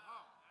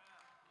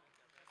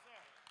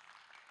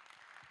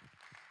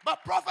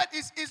 But prophet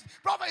is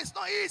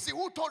not easy.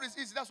 Who told it's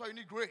easy? That's why you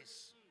need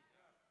grace.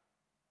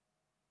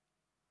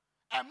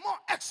 A more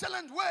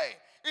excellent way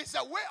is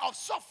a way of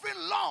suffering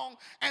long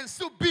and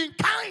still being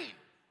kind.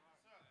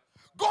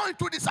 Going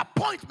through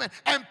disappointment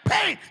and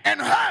pain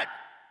and hurt.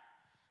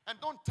 And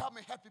don't tell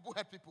me hurt people,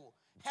 hurt people.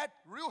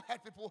 Real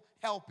hurt people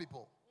help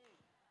people.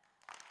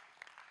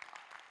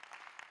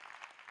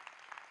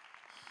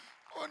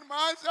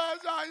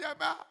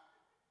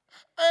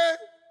 Hey,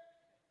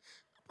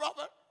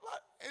 prophet,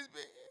 what? It's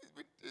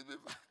been,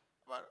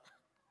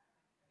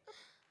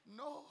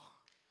 no,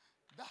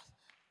 that's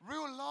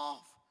real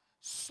love.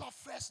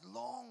 Suffers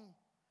long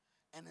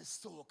and is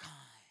still kind.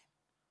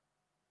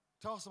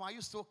 Tell us, are you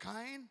still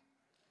kind?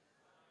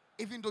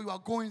 Even though you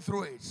are going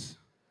through it.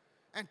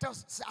 And tell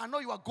us, I know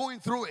you are going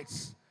through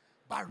it.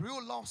 But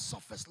real love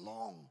suffers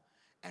long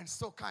and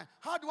still kind.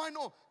 How do I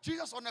know?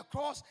 Jesus on the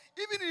cross,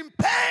 even in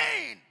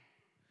pain,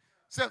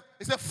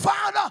 he said,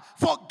 Father,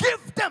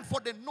 forgive them, for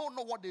they know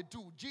not what they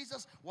do.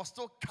 Jesus was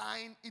still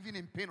kind even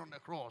in pain on the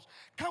cross.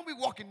 Can we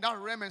walk in that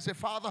realm and say,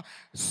 Father,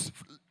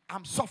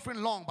 I'm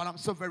suffering long, but I'm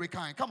still very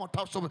kind. Come on,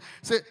 touch someone.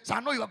 Say, I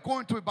know you are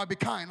going through it, but be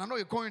kind. I know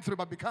you're going through it,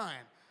 but be kind.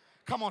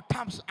 Come on,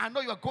 tap. I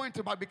know you are going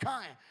through it, but be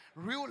kind.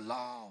 Real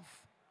love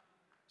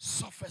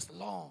suffers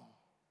long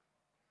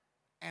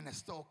and is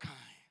still kind.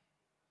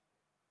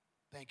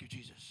 Thank you,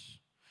 Jesus.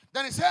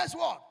 Then it says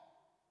what?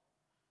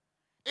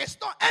 It's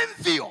not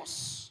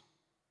envious.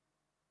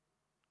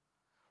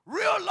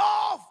 Real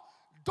love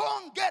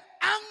don't get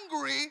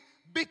angry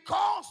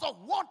because of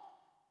what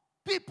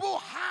people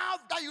have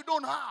that you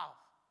don't have.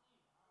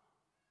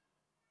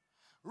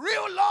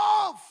 Real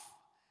love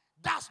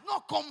does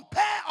not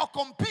compare or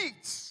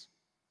compete.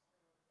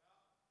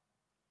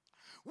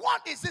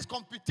 What is this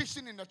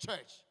competition in the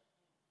church?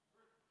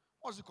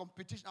 What is the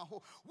competition at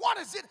home? What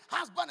is it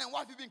husband and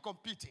wife even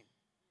competing?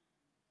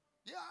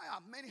 Yeah, I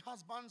have many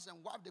husbands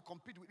and wives, they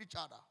compete with each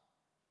other.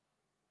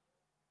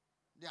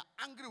 They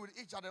are angry with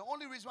each other. The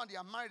only reason why they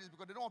are married is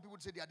because they don't want people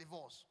to say they are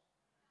divorced.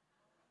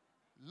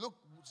 Look,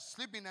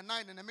 sleep in the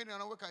night, in the middle of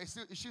the week,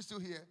 is she still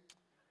here?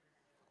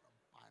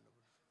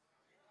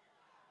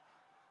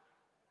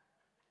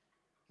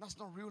 That's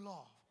not real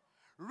love.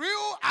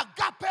 Real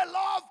agape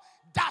love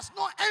does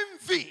not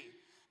envy.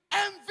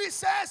 Envy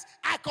says,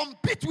 I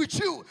compete with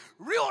you.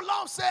 Real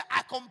love says,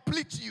 I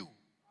complete you.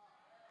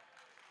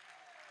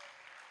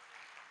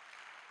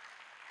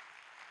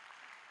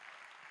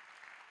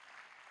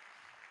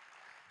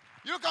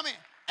 You look at me.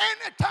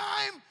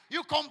 Anytime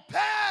you compare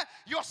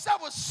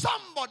yourself with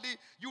somebody,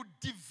 you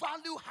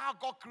devalue how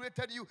God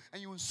created you and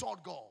you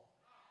insult God.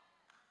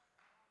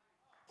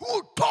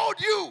 Who told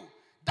you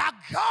that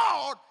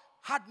God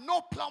had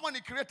no plan when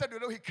he created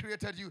you? He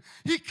created you.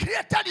 He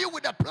created you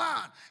with a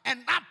plan.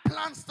 And that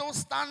plan still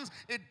stands.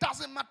 It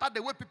doesn't matter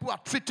the way people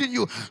are treating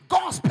you.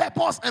 God's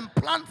purpose and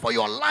plan for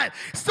your life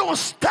still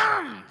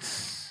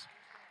stands.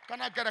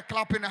 Can I get a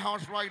clap in the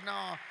house right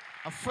now?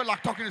 I feel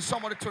like talking to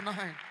somebody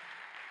tonight.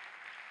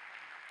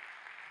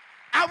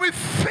 I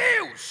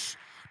refuse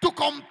to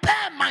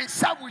compare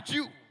myself with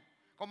you.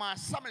 Because my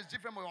assignment is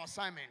different from your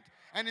assignment.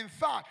 And in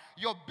fact,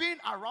 your being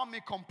around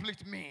me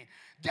complete me.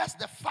 Just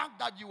the fact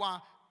that you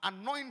are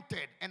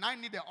anointed and I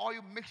need the oil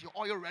makes your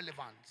oil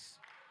relevant.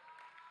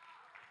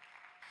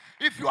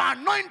 If you are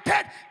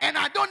anointed and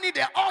I don't need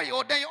the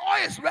oil, then your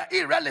oil is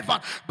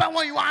irrelevant. But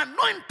when you are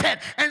anointed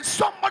and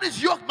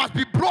somebody's yoke must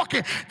be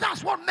broken,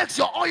 that's what makes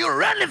your oil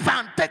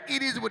relevant. Take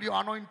it easy with your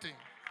anointing.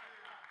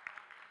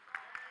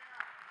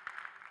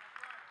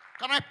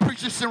 Can I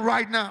preach this thing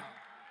right now?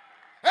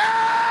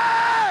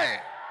 Hey!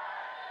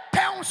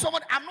 Tell Tell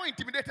someone, I'm not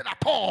intimidated at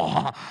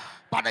all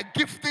by the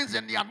giftings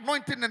and the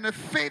anointing and the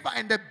favor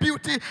and the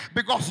beauty,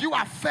 because you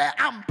are fair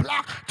and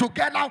black.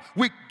 Together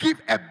we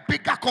give a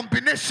bigger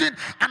combination,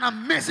 an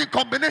amazing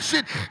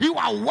combination. You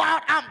are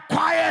wild and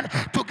quiet.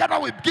 Together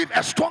we give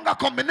a stronger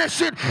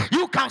combination.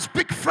 You can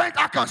speak French,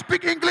 I can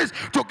speak English.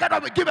 Together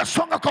we give a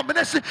stronger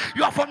combination.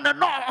 You are from the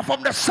north or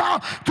from the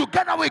south.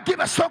 Together we give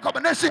a strong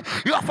combination.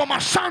 You are from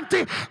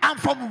Ashanti, I'm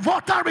from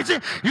Volta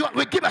region.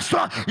 We give a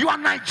strong. You are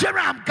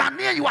Nigerian, I'm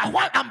Ghanaian. You are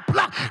white and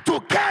black.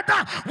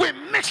 Together we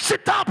mix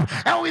it up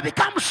and we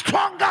become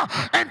stronger.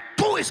 And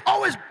two is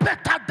always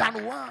better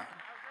than one.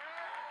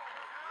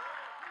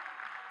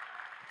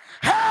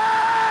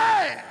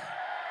 Hey!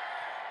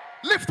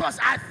 Lift us.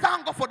 I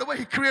thank God for the way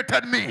He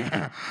created me.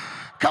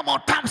 Come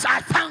on, times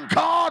I thank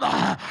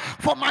God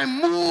for my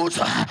moods,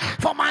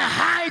 for my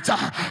height,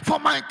 for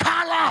my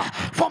color,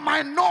 for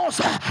my nose,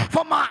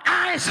 for my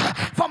eyes,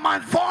 for my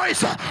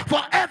voice,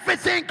 for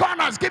everything God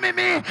has given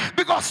me.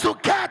 Because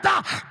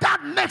together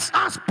that makes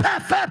us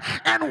perfect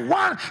and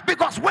one.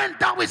 Because when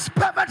that which is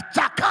perfect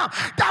shall come,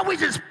 that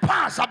which is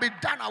past shall be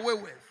done away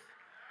with.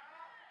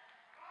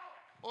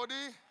 Odi,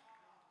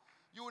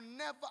 you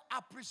never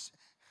appreciate.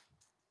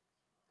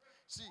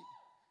 See,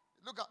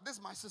 look at this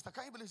is my sister.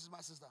 Can you believe this is my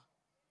sister?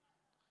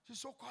 She's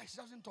so quiet, she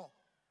doesn't talk.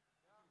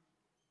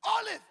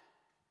 Olive!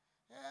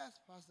 Yes,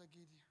 Pastor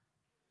Gideon.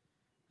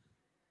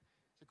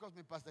 She calls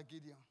me Pastor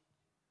Gideon.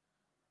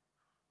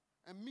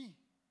 And me,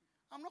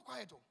 I'm not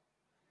quiet.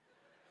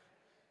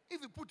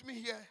 If you put me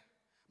here,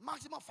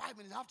 maximum 5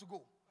 minutes, I have to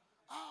go.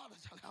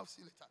 I'll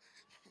see you later.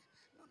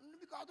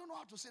 Because I don't know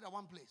how to sit at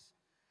one place.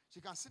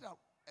 She can sit out,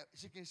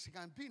 she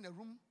can be in a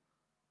room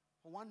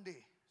for one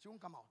day. She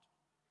won't come out.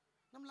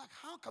 And I'm like,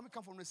 how can we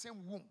come from the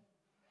same womb?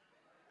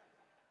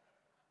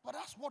 But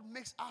that's what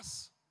makes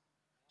us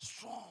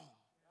strong.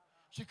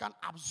 She can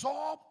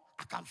absorb,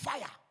 I can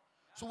fire.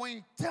 So when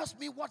he tells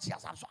me what she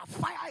has absorbed, I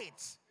fire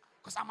it.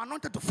 Because I'm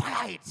anointed to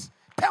fire it.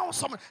 Tell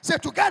someone, say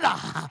together,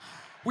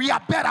 we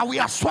are better, we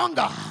are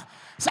stronger.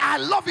 Say, I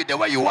love you the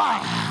way you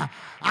are.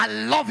 I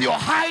love your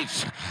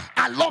height.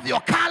 I love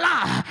your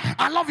color.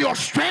 I love your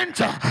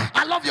strength.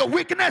 I love your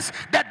weakness.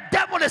 The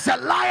devil is a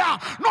liar.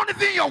 Not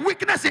even your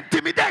weakness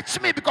intimidates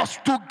me, because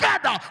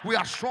together we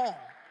are strong.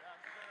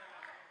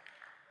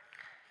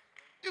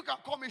 You can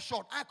call me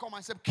short. I call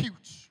myself cute.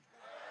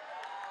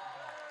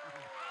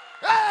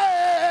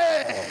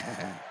 Hey!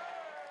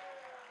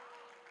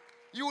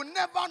 You will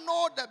never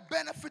know the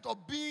benefit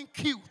of being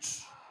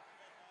cute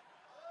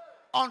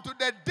until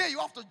the day you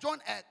have to join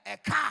a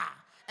car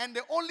and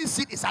the only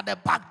seat is at the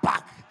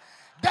back.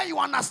 Then you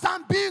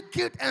understand being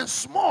cute and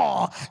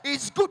small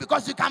is good,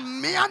 because you can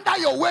meander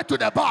your way to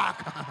the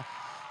back.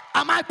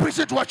 Am I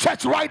preaching to a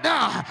church right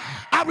now?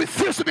 I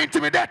refuse to be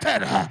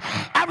intimidated.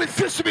 I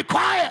refuse to be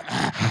quiet.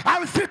 I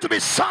refuse to be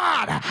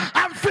sad.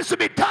 I refuse to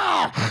be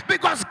down,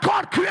 because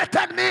God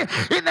created me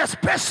in a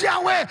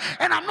special way,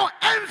 and I'm not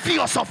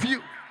envious of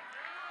you.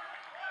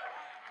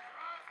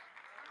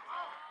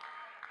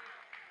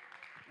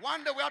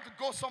 One day we had to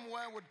go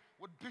somewhere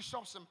with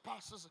bishops and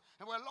pastors,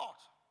 and we're a lot.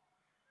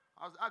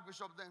 I was the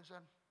archbishop then, said,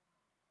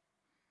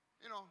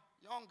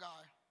 young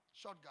guy,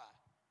 short guy.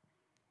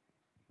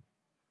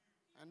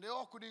 And they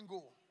all couldn't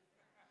go.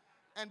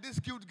 And this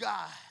cute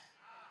guy,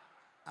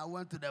 I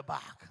went to the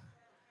back.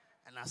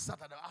 And I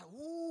sat at the back.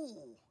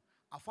 Ooh,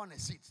 I found a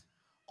seat.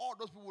 All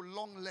those people with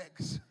long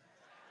legs.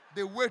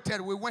 They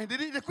waited, we went. They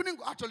couldn't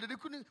go. Actually, they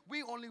couldn't.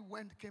 We only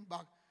went, came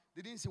back.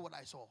 They didn't see what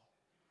I saw.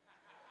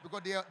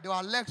 Because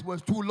their legs were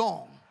too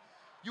long.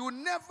 You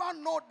never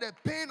know the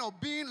pain of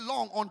being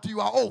long until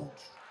you are old.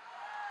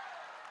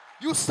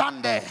 You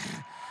stand there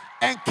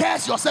and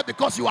curse yourself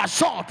because you are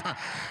short.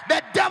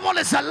 The devil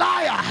is a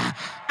liar.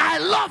 I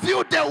love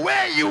you the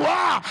way you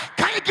are.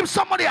 Can you give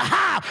somebody a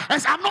hand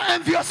and say, I'm not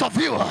envious of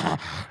you?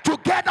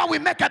 Together we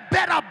make a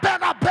better,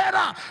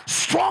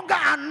 stronger,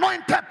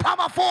 anointed,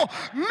 powerful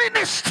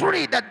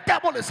ministry. The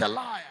devil is a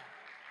liar.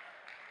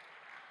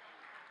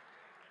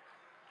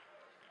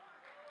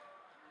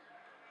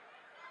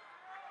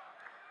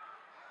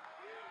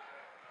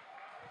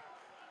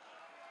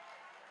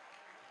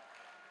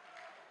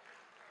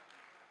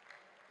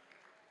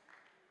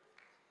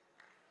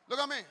 Look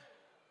at me.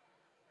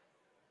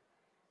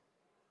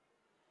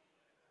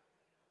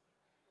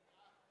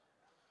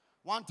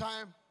 One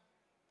time,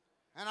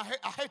 and I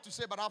hate to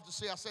say, but I have to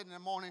say, I said in the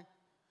morning,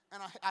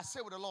 and I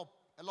say with a lot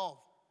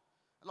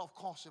of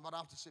caution, but I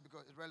have to say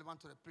because it's relevant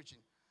to the preaching.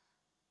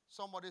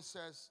 Somebody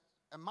says,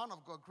 a man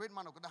of God, great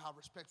man of God that I have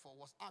respect for,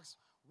 was asked,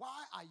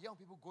 why are young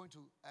people going to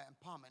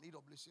empowerment,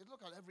 EWC?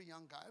 Look at every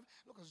young guy.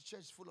 Look at the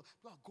church full of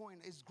people are going.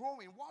 It's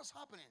growing. What's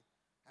happening?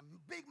 And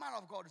big man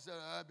of God said,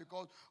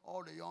 because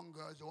all the young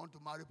girls, they want to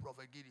marry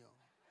Prophet Gideon.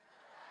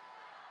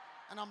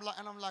 And I'm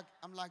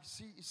like,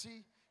 see,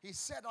 he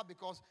said that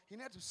because he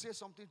needed to say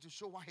something to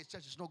show why his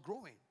church is not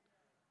growing.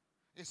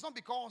 It's not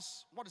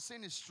because what he's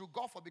saying is true,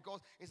 God, for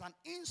because it's an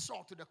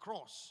insult to the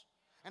cross.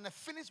 and the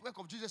finished work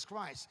of Jesus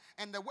Christ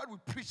and the word we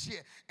preach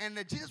here and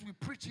the Jesus we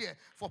preach here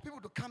for people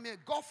to come here,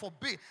 God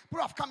forbid,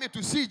 people have come here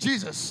to see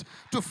Jesus,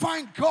 to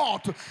find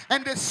God,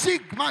 and they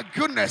seek, my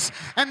goodness,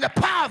 and the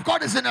power of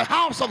God is in the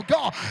house of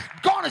God.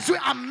 God is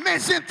doing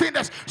amazing things.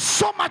 There's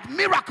so much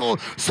miracle,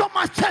 so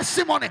much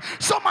testimony,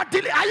 so much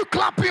delay. Are you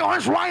clapping your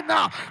hands right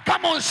now?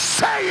 Come on,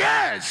 say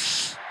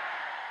yes.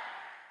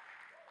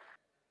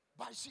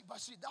 But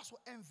see, that's what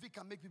envy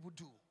can make people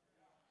do.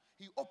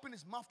 He opened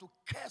his mouth to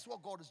curse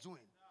what God is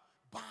doing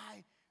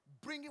by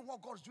bringing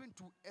what God is doing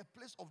to a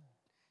place of,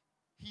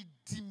 he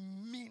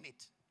demeaned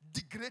it,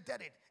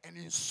 degraded it, and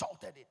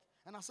insulted it.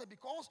 And I said,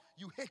 because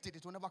you hate it,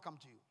 it will never come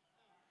to you.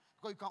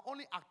 Because you can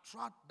only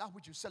attract that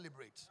which you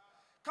celebrate.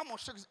 Come on,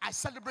 shake. I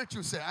celebrate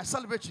you, sir. I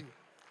celebrate you.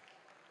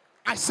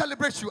 I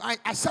celebrate you.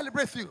 I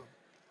celebrate you.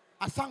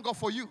 I thank God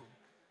for you.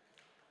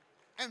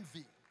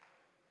 Envy.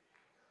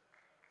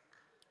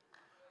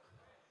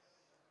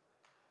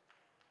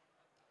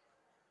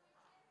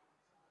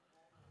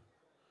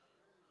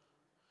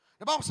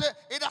 The Bible says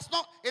it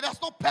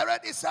does not parade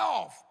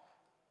itself.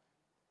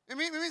 It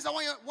means that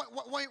when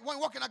you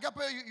walk in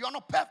Agape, you are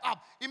not puffed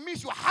up. It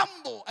means you are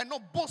humble and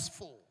not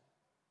boastful.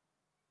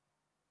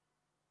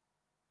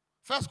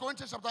 1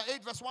 Corinthians chapter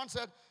 8 verse 1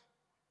 said,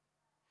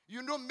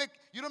 you don't make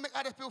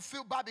other people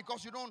feel bad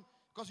because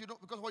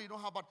what you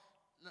don't have, but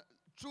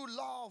true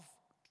love,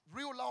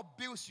 real love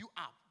builds you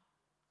up.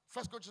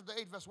 1 Corinthians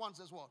chapter 8 verse 1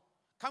 says what?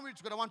 Can we read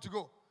together? 1 to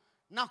go.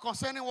 Now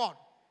concerning what?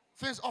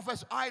 Things offered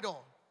to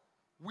idol.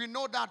 We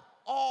know that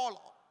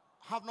all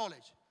have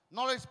knowledge.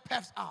 Knowledge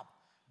puffs up.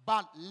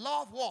 But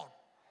love what?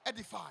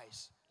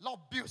 Edifies. Love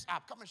builds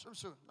up. Come and show.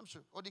 I'm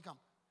sure. Odi, come.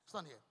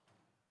 Stand here.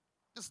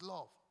 This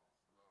love.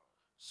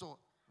 So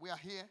we are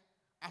here.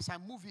 As I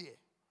move here,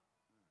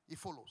 he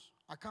follows.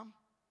 I come,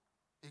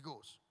 he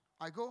goes.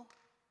 I go,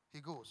 he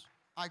goes.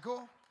 I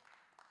go.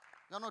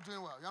 You're not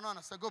doing well. You're not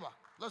understanding. Go back.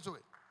 Let's do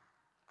it.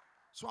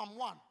 So I'm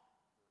 1.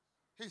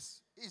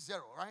 He's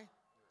 0, right?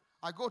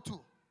 I go 2.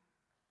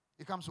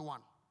 He comes to 1.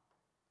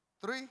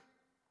 3,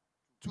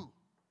 2,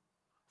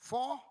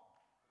 4,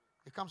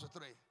 it comes to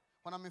 3.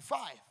 When I'm in 5,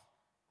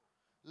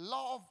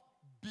 love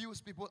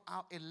builds people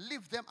out and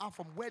lifts them out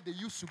from where they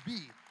used to be,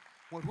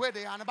 where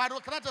they are. And by the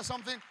way, can I tell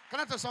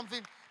you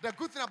something? The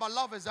good thing about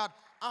love is that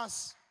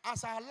as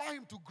I allow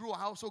him to grow,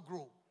 I also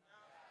grow.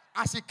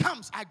 As he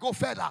comes, I go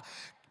further.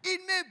 It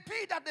may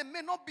be that they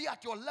may not be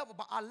at your level,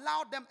 but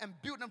allow them and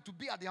build them to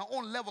be at their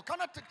own level.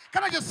 Can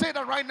I just say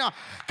that right now?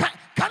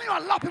 Can you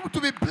allow people to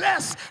be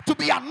blessed, to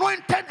be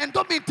anointed, and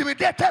don't be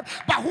intimidated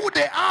by who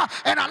they are,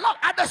 and allow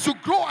others to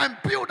grow and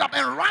build up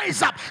and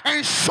rise up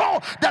and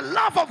show the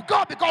love of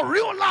God, because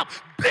real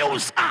love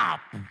builds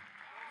up.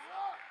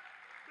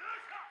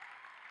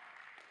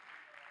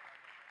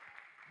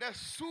 There's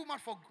so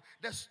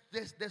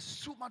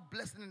much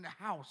blessing in the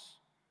house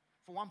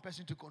for one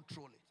person to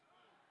control it.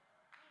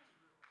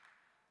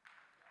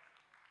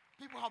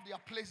 People have their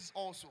places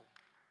also.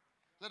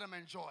 Let them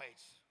enjoy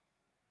it.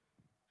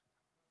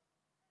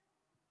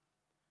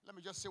 Let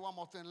me just say one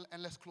more thing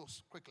and let's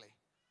close quickly.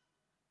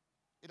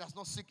 It does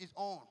not seek its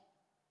own.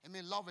 I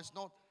mean, love is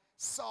not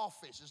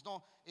selfish.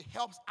 It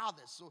helps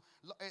others. So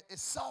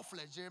it's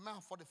selfless. Jeremiah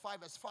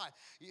 45 verse 5.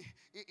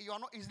 You are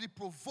not easily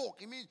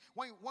provoked. It means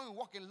when you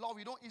walk in love,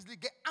 you don't easily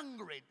get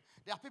angry.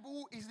 There are people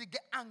who easily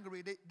get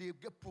angry. They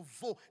get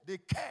provoked. They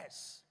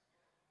curse.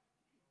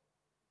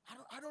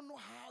 I don't know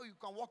how you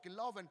can walk in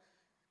love and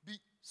be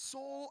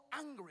so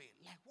angry.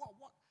 Like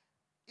what?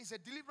 It's a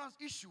deliverance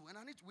issue, and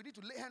we need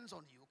to lay hands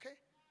on you, okay?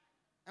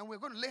 And we're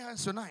going to lay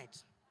hands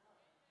tonight.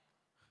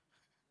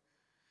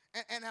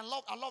 And I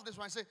love this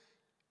one. I say,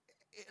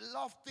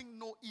 love think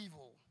no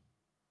evil.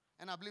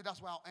 And I believe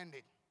that's where I'll end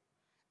it.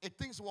 It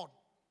thinks what?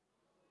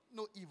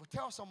 No evil.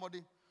 Tell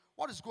somebody,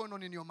 what is going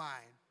on in your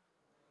mind?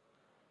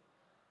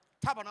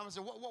 Tap on them and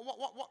say,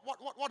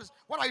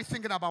 what are you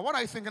thinking about? What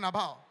are you thinking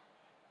about?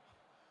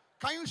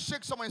 Can you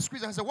shake someone and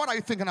squeeze and say, what are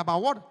you thinking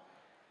about? What?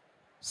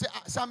 Say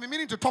I'm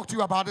meaning to talk to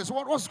you about this.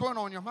 What's going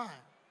on in your mind?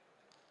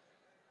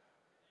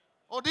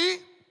 Odi,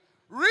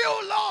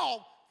 real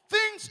love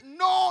thinks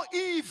no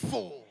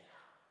evil.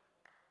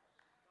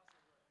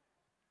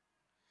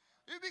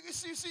 You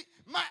see,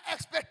 my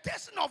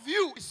expectation of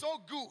you is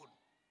so good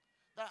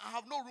that I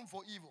have no room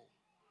for evil.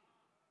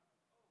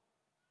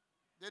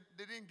 They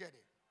didn't get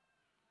it.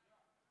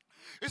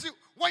 You see,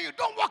 when you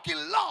don't walk in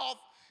love,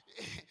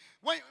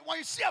 when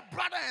you see a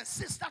brother and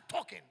sister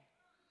talking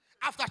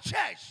after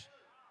church,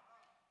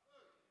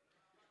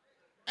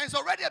 and it's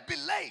already a bit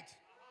late,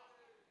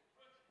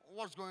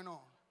 what's going on?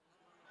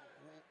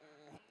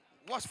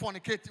 What's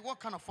fornicating? What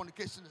kind of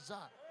fornication is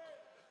that?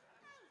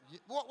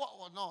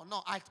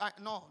 No.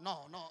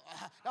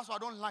 That's why I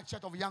don't like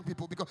church of young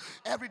people, because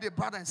everyday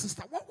brother and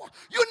sister, what?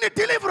 You need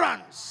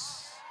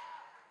deliverance.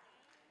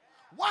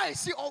 Why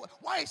is he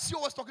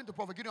always talking to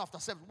Prophet Gideon after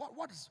 7?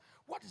 What is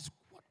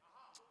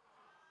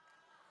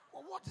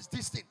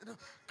this thing?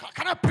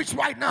 Can I preach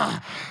right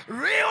now?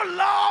 Real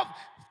love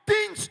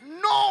thinks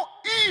no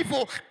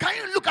evil. Can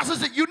you look at us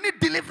and say, you need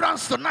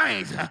deliverance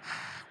tonight?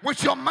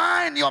 With your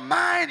mind, your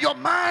mind, your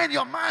mind,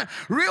 your mind.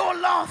 Real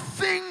love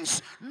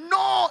thinks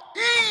no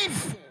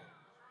evil.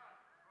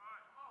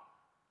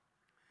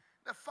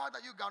 The fact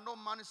that you got no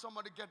money,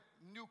 somebody get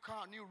new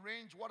car, new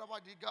range, whatever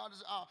they got,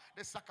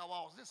 they suck our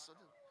house. This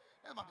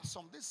might be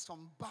some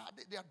bad.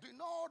 They are doing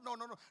no.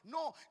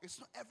 It's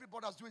not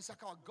everybody that's doing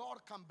suck. God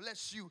can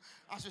bless you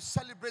as you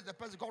celebrate the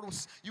person. God will,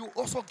 you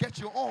also get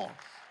your own.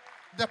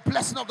 The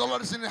blessing of the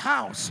Lord is in the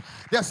house.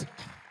 There's it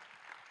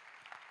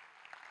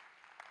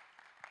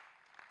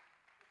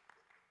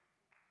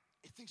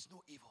thinks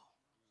no evil.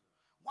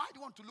 Why do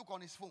you want to look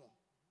on his phone?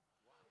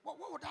 What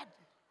would that?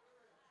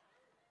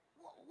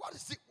 What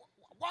is it?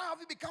 Why have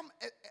you become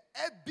a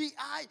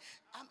FBI,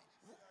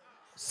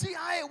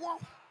 CIA?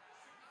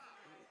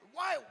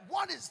 Why?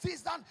 What is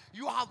this? That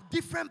you have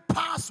different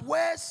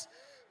passwords?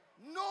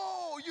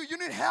 No, you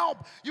need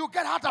help. You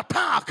get heart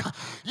attack.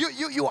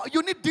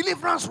 You need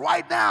deliverance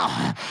right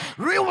now.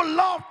 Real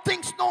love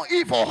thinks no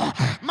evil.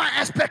 My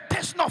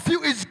expectation of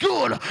you is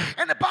good.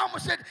 And the Bible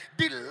said,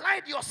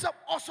 delight yourself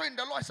also in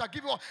the Lord. Shall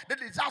give you the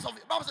desires of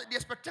the Bible said, the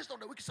expectation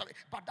of the wicked shall be,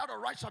 but that of the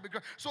right shall be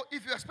great. So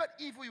if you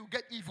expect evil, you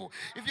get evil.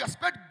 If you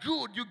expect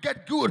good, you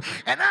get good.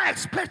 And I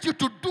expect you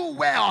to do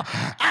well.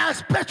 I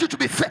expect you to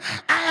be fair.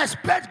 I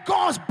expect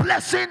God's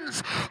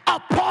blessings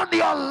upon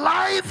your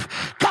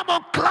life. Come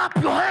on, clap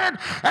your hands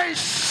and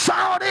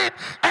shout it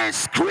and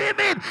scream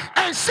it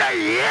and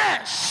say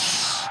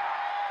yes.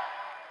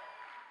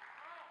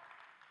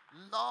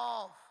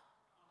 Love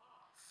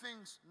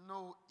thinks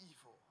no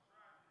evil.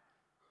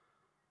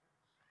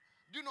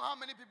 Do you know how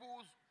many people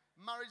whose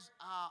marriages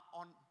are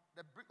on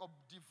the brink of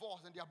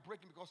divorce and they are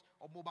breaking because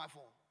of mobile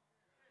phone?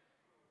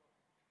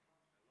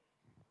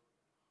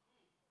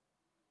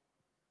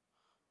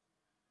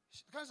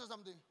 Can I say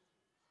something?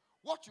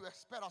 What you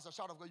expect as a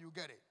child of God, you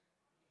get it.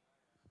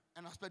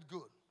 And expect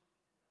good.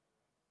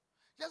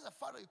 Just the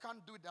fact that you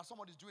can't do it, that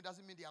somebody's doing it,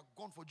 doesn't mean they are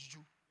gone for juju.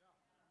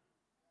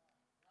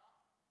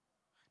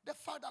 The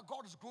fact that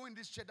God is growing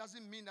this church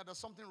doesn't mean that there's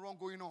something wrong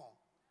going on.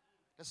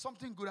 There's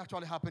something good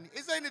actually happening.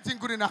 Is there anything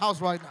good in the house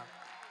right now?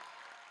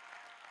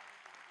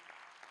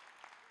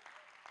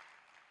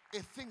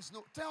 It thinks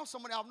no. Tell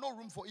somebody I have no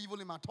room for evil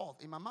in my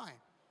thought, in my mind.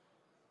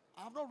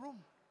 I have no room.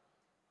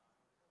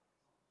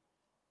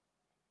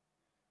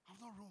 I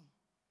have no room.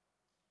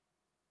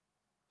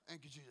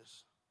 Thank you,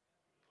 Jesus.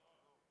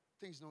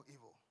 Things no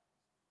evil.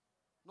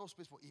 No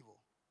space for evil.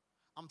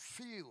 I'm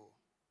filled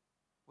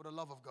with the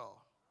love of God.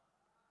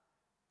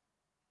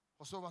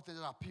 Whatsoever things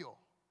that are pure,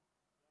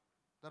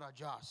 that are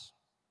just,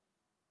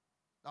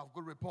 that have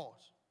good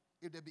reports.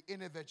 If there be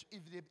any virtue,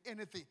 if there be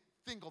anything,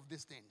 think of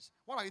these things.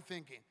 What are you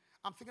thinking?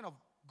 I'm thinking of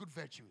good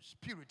virtues,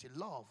 purity,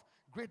 love,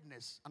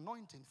 greatness,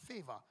 anointing,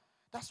 favor.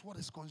 That's what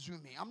is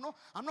consuming. I'm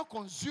not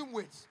consumed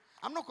with.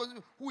 I'm not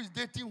consumed who is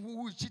dating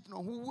who is cheating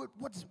on who.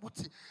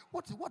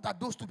 What are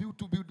those two people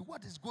to build?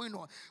 What is going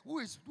on? Who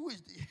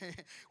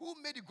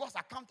made the ghost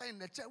accountant in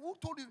the church? Who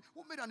told you?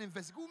 Who made an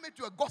investigation? Who made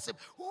you a gossip?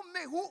 Who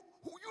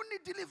you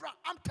need deliverance?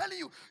 I'm telling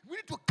you, we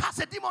need to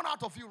cast a demon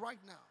out of you right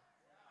now.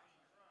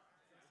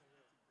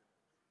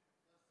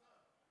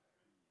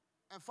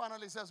 And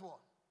finally, it says what?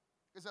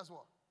 It says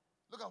what?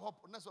 Look at what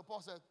next what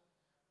Paul said.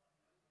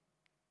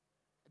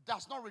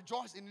 Does not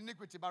rejoice in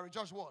iniquity, but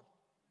rejoice what?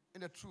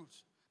 In the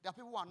truth. There are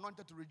people who are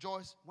anointed to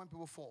rejoice when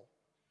people fall.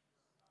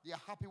 They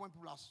are happy when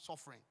people are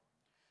suffering.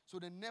 So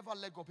they never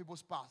let go of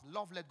people's past.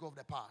 Love let go of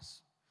the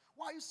past.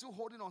 Why are you still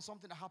holding on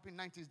something that happened in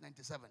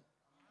 1997?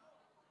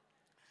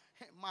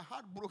 My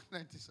heart broke in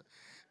 97.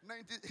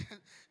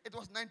 It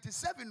was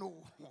 97.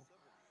 Oh.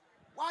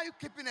 Why are you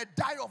keeping a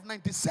diary of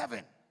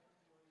 97?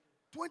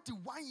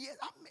 21 years.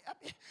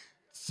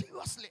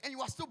 Seriously. And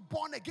you are still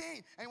born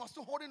again. And you are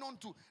still holding on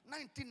to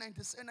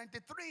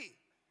 1993.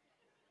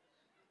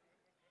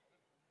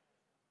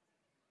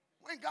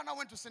 When Ghana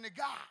went to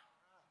Senegal,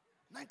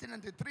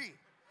 1993,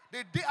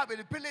 the day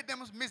Abel Pele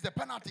them missed the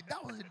penalty.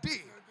 That was the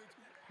day.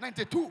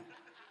 92.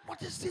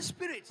 What is this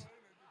spirit?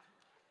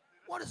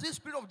 What is this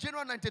spirit of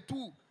January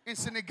 92 in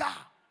Senegal?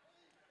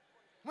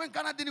 When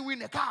Ghana didn't win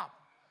the cup.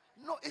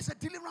 No, it's a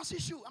deliverance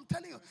issue. I'm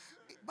telling you.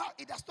 But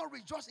it does not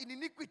rejoice in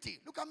iniquity.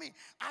 Look at me.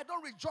 I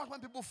don't rejoice when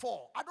people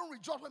fall. I don't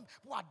rejoice when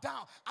people are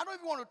down. I don't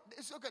even want to.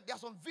 It's okay. There are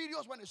some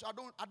videos when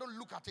I don't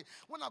look at it.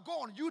 When I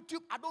go on YouTube,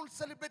 I don't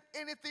celebrate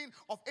anything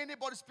of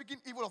anybody speaking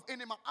evil of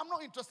any man. I'm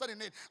not interested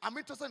in it. I'm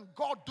interested in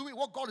God doing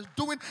what God is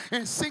doing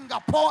in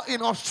Singapore,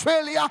 in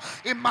Australia,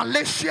 in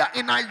Malaysia,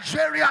 in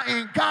Nigeria,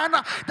 in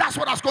Ghana. That's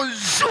what has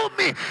consumed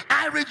me.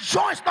 I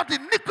rejoice not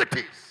in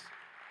iniquities.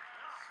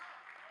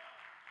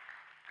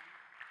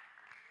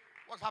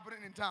 What's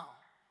happening in town?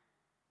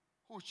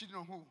 Who's cheating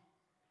on who?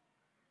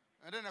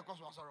 And then of course,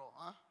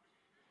 huh?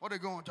 What they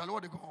going on, Charlie?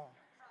 What they going on?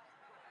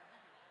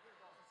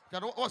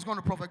 What's going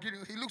to Prophet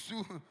Gideon? He looks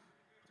too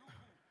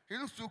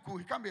cool.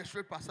 He can't be a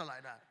straight pastor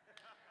like that.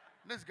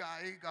 This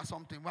guy, he got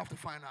something. We have to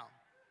find out.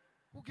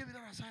 Who gave you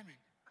that assignment?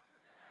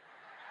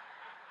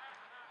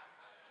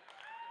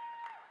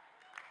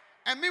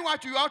 And meanwhile,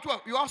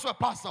 you're also a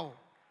pastor.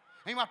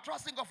 And you are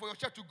trusting God for your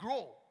church to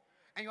grow.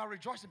 And you are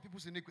rejoicing in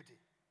people's iniquity.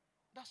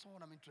 That's not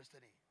what I'm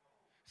interested in.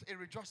 It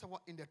rejoices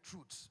what? In the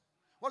truth.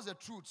 What is the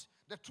truth?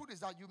 The truth is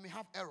that you may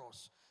have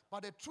errors.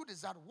 But the truth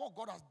is that what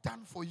God has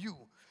done for you,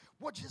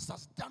 what Jesus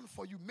has done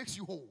for you makes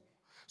you whole.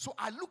 So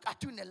I look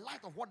at you in the light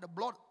of what the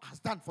blood has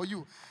done for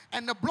you.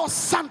 And the blood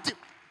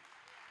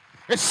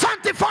it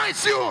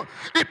sanctifies you.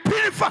 It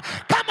purifies.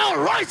 Come on,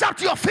 rise up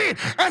to your feet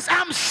as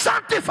I'm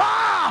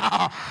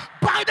sanctified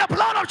by the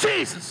blood of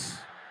Jesus.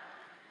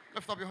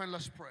 Lift up your hand,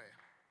 let's pray.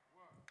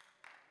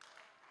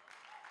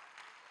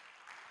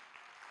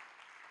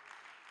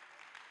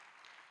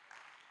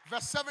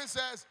 Verse 7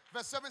 says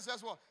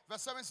what?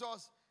 Verse 7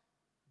 says,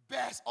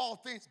 bears all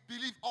things,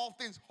 believe all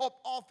things, hope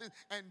all things,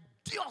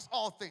 endures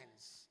all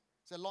things.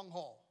 It's a long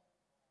haul.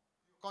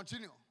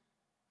 Continue.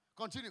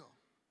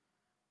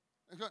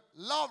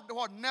 Love the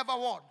word, never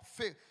what?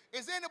 Fail.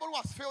 Is there anybody who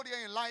has failed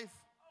here in life?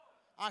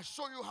 I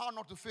show you how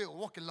not to fail.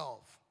 Walk in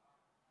love.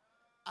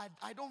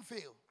 I don't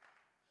fail.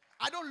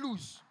 I don't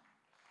lose.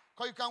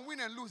 Because you can win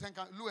and lose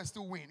and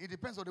still win. It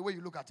depends on the way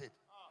you look at it.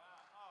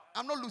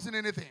 I'm not losing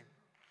anything.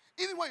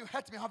 Even when you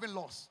hurt me, I haven't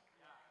lost.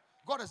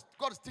 God is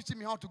teaching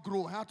me how to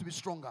grow, how to be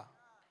stronger.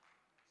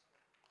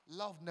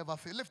 Love never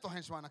fails. Lift your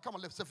hands right now. Come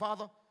on, lift. Say,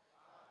 Father,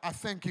 I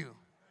thank you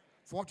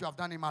for what you have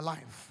done in my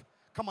life.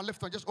 Come on,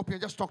 lift your, just open,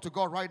 just talk to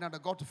God right now.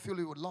 That God to fill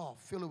you with love.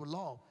 Fill you with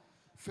love.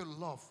 Fill with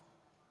love.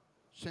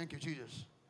 Thank you, Jesus.